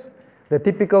arises, the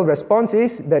typical response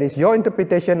is, that is your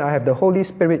interpretation, I have the Holy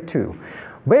Spirit too.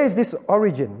 Where is this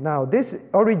origin? Now, this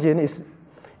origin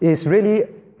is really,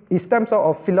 it stems out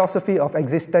of philosophy of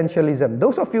existentialism.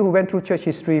 Those of you who went through church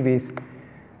history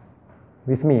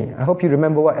with me, I hope you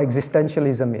remember what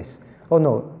existentialism is. Oh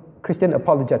no, Christian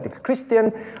apologetics.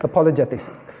 Christian apologetics.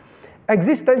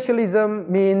 Existentialism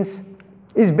means,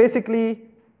 is basically,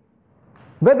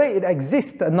 whether it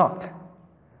exists or not,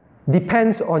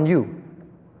 depends on you.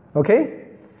 Okay?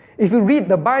 If you read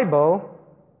the Bible,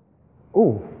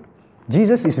 oh,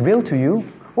 Jesus is real to you.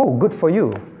 Oh, good for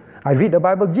you. I read the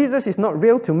Bible, Jesus is not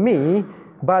real to me,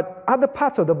 but other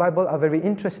parts of the Bible are very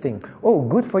interesting. Oh,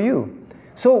 good for you.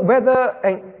 So whether,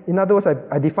 in other words,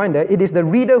 I define that, it is the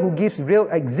reader who gives real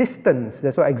existence,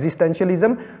 that's why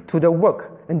existentialism, to the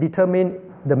work and determine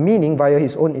the meaning via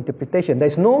his own interpretation. There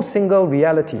is no single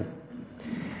reality.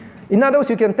 In other words,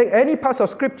 you can take any parts of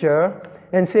scripture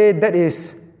and say that is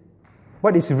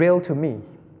what is real to me.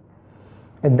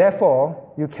 And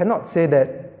therefore, you cannot say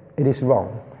that it is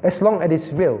wrong, as long as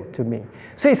it's real to me.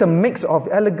 So it's a mix of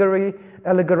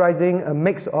allegorizing, a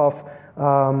mix of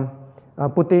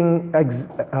putting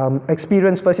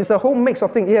experience first. It's a whole mix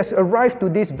of things. It has arrived to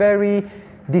this very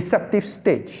deceptive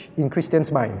stage in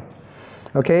Christians' mind.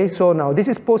 Okay, so now this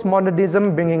is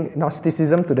postmodernism bringing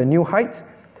Gnosticism to the new heights.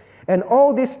 And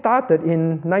all this started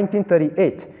in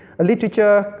 1938.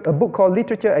 A book called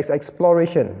Literature as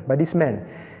Exploration by this man.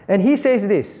 And he says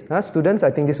this, students,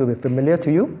 I think this will be familiar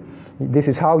to you. This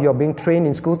is how you're being trained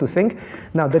in school to think.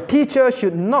 Now, the teacher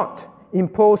should not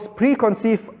impose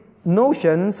preconceived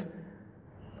notions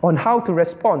on how to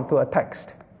respond to a text.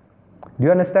 Do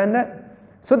you understand that?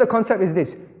 So the concept is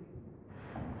this.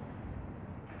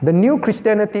 The new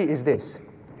Christianity is this.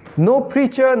 No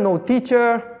preacher, no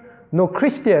teacher, no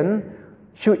Christian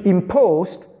should impose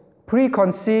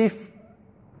preconceived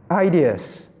ideas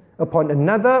upon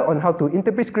another on how to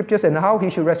interpret scriptures and how he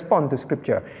should respond to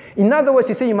scripture. In other words,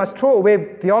 he said you must throw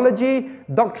away theology,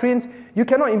 doctrines. You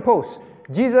cannot impose.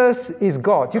 Jesus is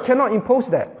God. You cannot impose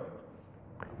that.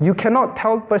 You cannot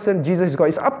tell a person Jesus is God.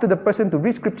 It's up to the person to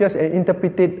read scriptures and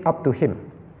interpret it up to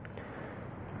him.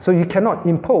 So you cannot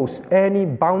impose any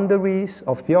boundaries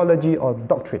of theology or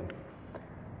doctrine.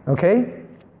 Okay?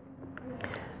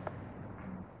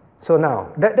 So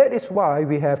now, that is why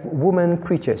we have women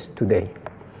preachers today.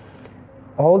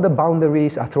 All the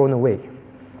boundaries are thrown away.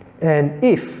 And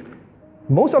if,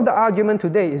 most of the argument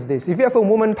today is this, if you have a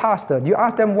woman pastor, you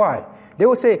ask them why. They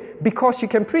will say, because she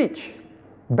can preach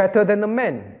better than the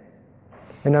men.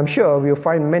 And I'm sure we'll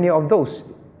find many of those.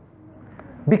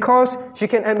 Because she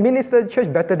can administer the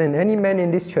church better than any man in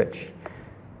this church.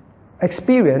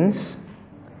 Experience.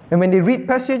 And when they read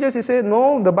passages, they say,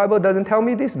 no, the Bible doesn't tell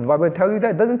me this, the Bible tells you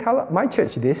that, it doesn't tell my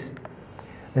church this.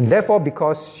 And therefore,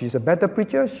 because she's a better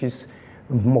preacher, she's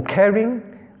more caring,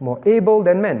 more able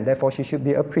than men, therefore she should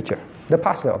be a preacher, the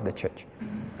pastor of the church.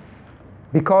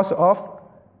 Because of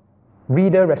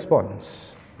reader response.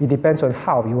 It depends on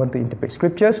how you want to interpret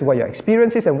scriptures, what your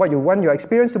experience is, and what you want your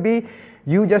experience to be.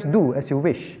 You just do as you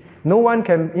wish. No one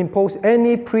can impose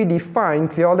any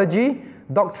predefined theology,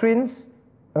 doctrines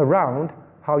around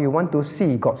how you want to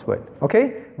see God's word.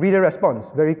 Okay? Reader response,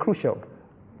 very crucial.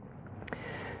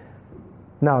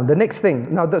 Now, the next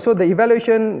thing. Now, so the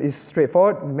evaluation is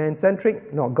straightforward,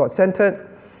 man-centric, not God-centered.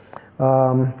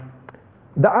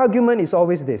 The argument is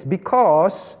always this: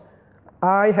 because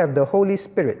I have the Holy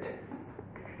Spirit,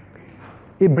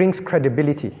 it brings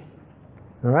credibility.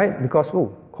 All right? Because,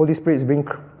 Holy Spirit is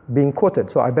being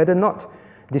quoted, so I better not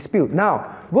dispute.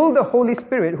 Now, will the Holy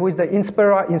Spirit, who is the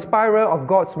inspirer of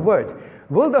God's word,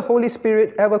 will the Holy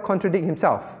Spirit ever contradict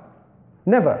himself?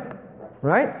 Never.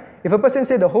 Right? If a person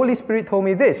says, the Holy Spirit told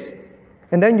me this,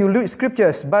 and then you read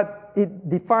scriptures, but it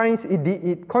defines,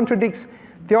 it contradicts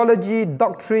theology,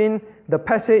 doctrine, the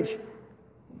passage,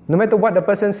 no matter what the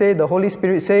person says, the Holy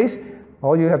Spirit says,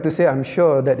 all you have to say, I'm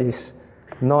sure that is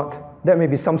not, that may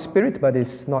be some spirit, but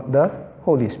it's not the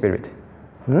Holy Spirit.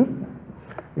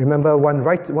 Remember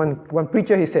one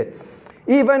preacher, he said,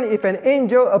 even if an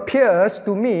angel appears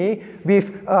to me with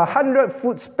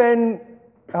 100-foot span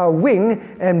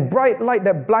wing and bright light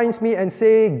that blinds me and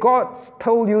say, God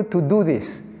told you to do this.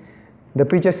 The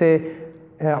preacher say,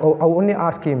 I'll only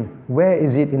ask him, where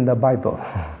is it in the Bible?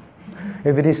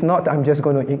 If it is not, I'm just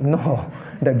going to ignore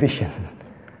that vision.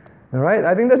 All right?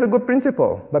 I think that's a good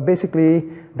principle, but basically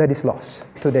that is lost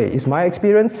today. It's my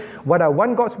experience. What I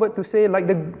want God's word to say, like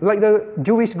the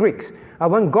Jewish Greeks, I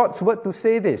want God's word to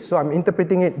say this, so I'm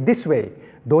interpreting it this way.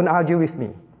 Don't argue with me.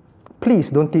 Please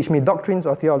don't teach me doctrines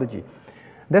or theology.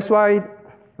 That's why,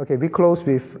 okay, we close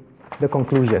with the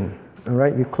conclusion. All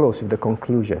right, we close with the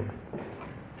conclusion.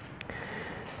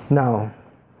 Now,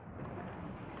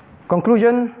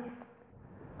 conclusion,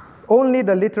 only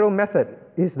the literal method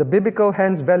is the biblical,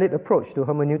 hence valid approach to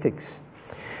hermeneutics,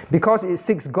 because it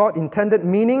seeks God's intended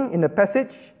meaning in the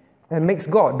passage and makes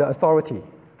God the authority.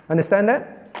 Understand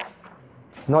that?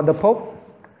 Not the Pope,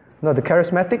 not the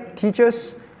charismatic teachers,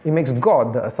 it makes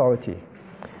God the authority.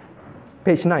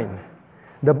 Page 9.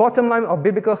 The bottom line of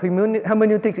biblical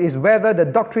hermeneutics is whether the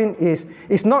doctrine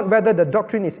is not whether the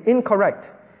doctrine is incorrect,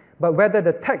 but whether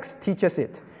the text teaches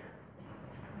it.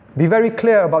 Be very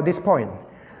clear about this point.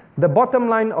 The bottom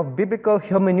line of biblical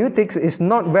hermeneutics is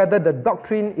not whether the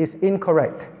doctrine is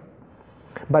incorrect,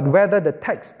 but whether the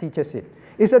text teaches it.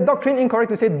 Is the doctrine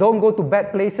incorrect to say don't go to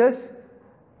bad places?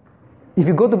 If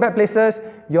you go to bad places,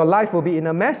 your life will be in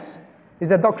a mess. Is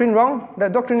that doctrine wrong?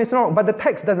 That doctrine is wrong, but the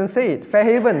text doesn't say it. Fair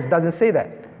Havens doesn't say that.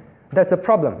 That's the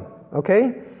problem,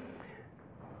 okay?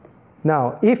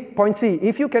 Now, point C,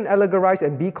 if you can allegorize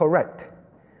and be correct,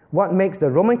 what makes the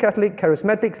Roman Catholic,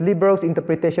 Charismatics, Liberals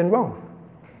interpretation wrong?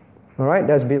 All right,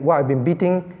 that's what I've been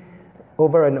beating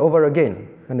over and over again.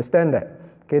 Understand that?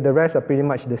 Okay, the rest are pretty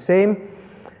much the same.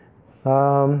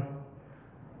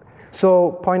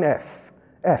 So, point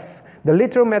F. The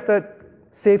literal method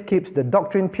safekeeps the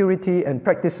doctrine, purity, and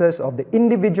practices of the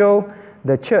individual,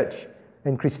 the church,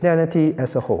 and Christianity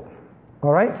as a whole.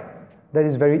 All right? That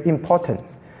is very important.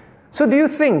 So do you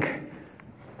think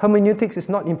hermeneutics is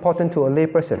not important to a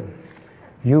layperson?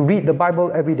 You read the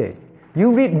Bible every day.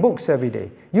 You read books every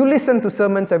day. You listen to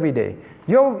sermons every day.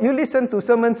 You listen to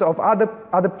sermons of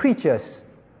other preachers.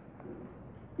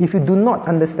 If you do not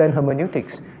understand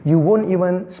hermeneutics, you won't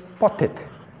even spot it.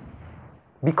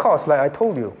 Because, like I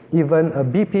told you, even a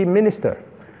BP minister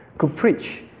could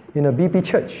preach in a BP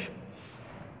church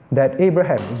that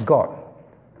Abraham is God,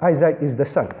 Isaac is the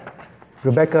son,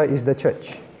 Rebecca is the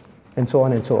church, and so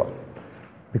on and so on.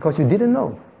 Because you didn't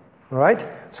know. All right?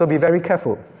 So be very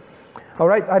careful. All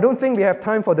right, I don't think we have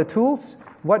time for the tools.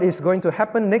 What is going to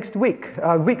happen next week,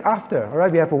 week after, all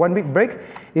right, we have a 1 week break,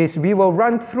 is we will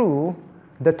run through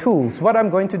the tools. What I'm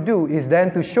going to do is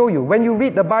then to show you, when you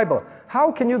read the Bible,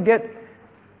 how can you get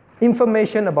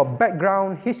information about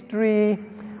background, history,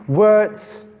 words,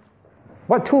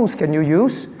 what tools can you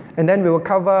use? And then we will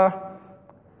cover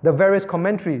the various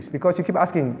commentaries, because you keep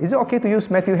asking, is it okay to use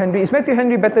Matthew Henry? Is Matthew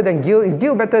Henry better than Gill? Is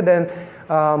Gill better than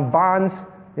Barnes?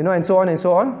 You know, and so on and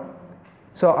so on.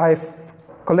 So I've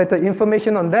collected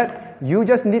information on that. You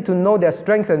just need to know their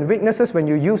strengths and weaknesses when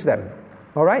you use them.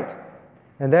 All right?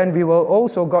 And then we will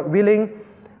also, God willing,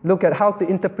 look at how to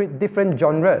interpret different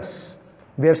genres.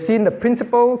 We have seen the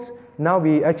principles. Now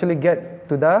we actually get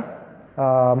to the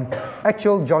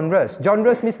actual genres.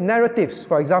 Genres means narratives,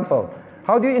 for example.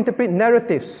 How do you interpret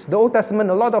narratives? The Old Testament,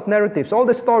 a lot of narratives, all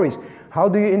the stories. How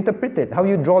do you interpret it? How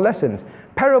you draw lessons?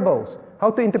 Parables.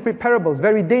 How to interpret parables.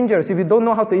 Very dangerous. If you don't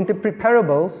know how to interpret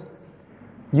parables,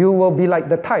 you will be like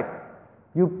the type.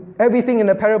 Everything in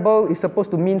a parable is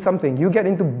supposed to mean something. You get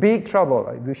into big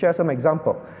trouble. We'll share some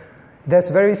example. There's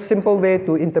a very simple way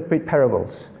to interpret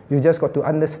parables. You just got to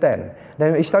understand.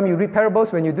 Then each time you read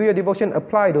parables, when you do your devotion,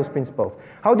 apply those principles.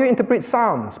 How do you interpret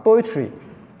psalms, poetry?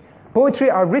 Poetry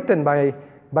are written by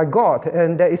God,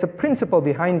 and there is a principle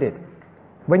behind it.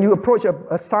 When you approach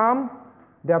a psalm,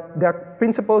 there are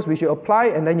principles which you apply,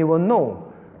 and then you will know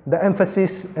the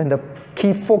emphasis and the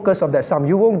key focus of that psalm.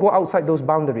 You won't go outside those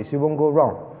boundaries. You won't go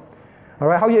wrong. All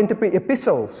right, how you interpret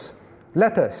epistles,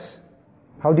 letters.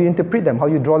 How do you interpret them? How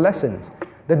you draw lessons.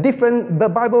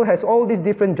 The Bible has all these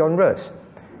different genres.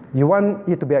 You want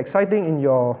it to be exciting in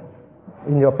your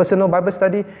personal Bible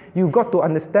study, you've got to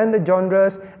understand the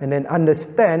genres and then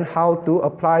understand how to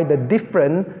apply the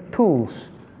different tools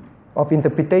of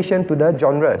interpretation to the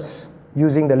genres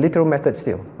using the literal method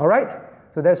still. All right?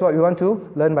 So that's what we want to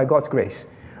learn by God's grace.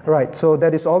 All right, so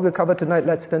that is all we'll cover tonight.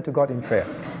 Let's turn to God in prayer.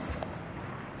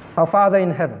 Our Father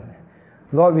in heaven,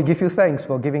 Lord, we give you thanks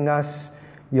for giving us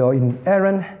your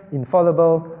inerrant,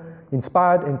 infallible,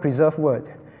 inspired and preserved word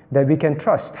that we can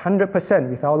trust 100%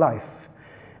 with our life.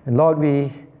 And Lord,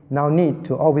 we now need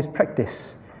to always practice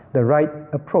the right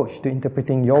approach to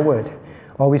interpreting your word,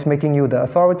 always making you the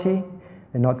authority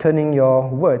and not turning your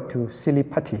word to silly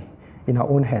putty in our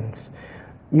own hands.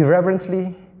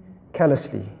 Irreverently,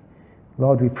 carelessly,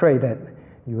 Lord, we pray that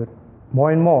you would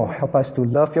more and more help us to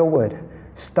love your word,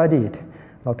 study it,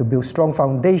 Lord, to build strong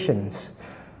foundations,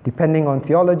 depending on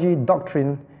theology,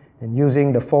 doctrine, and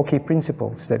using the 4 key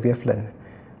principles that we have learned.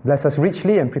 Bless us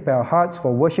richly and prepare our hearts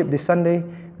for worship this Sunday.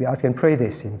 We ask and pray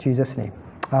this in Jesus' name.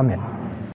 Amen.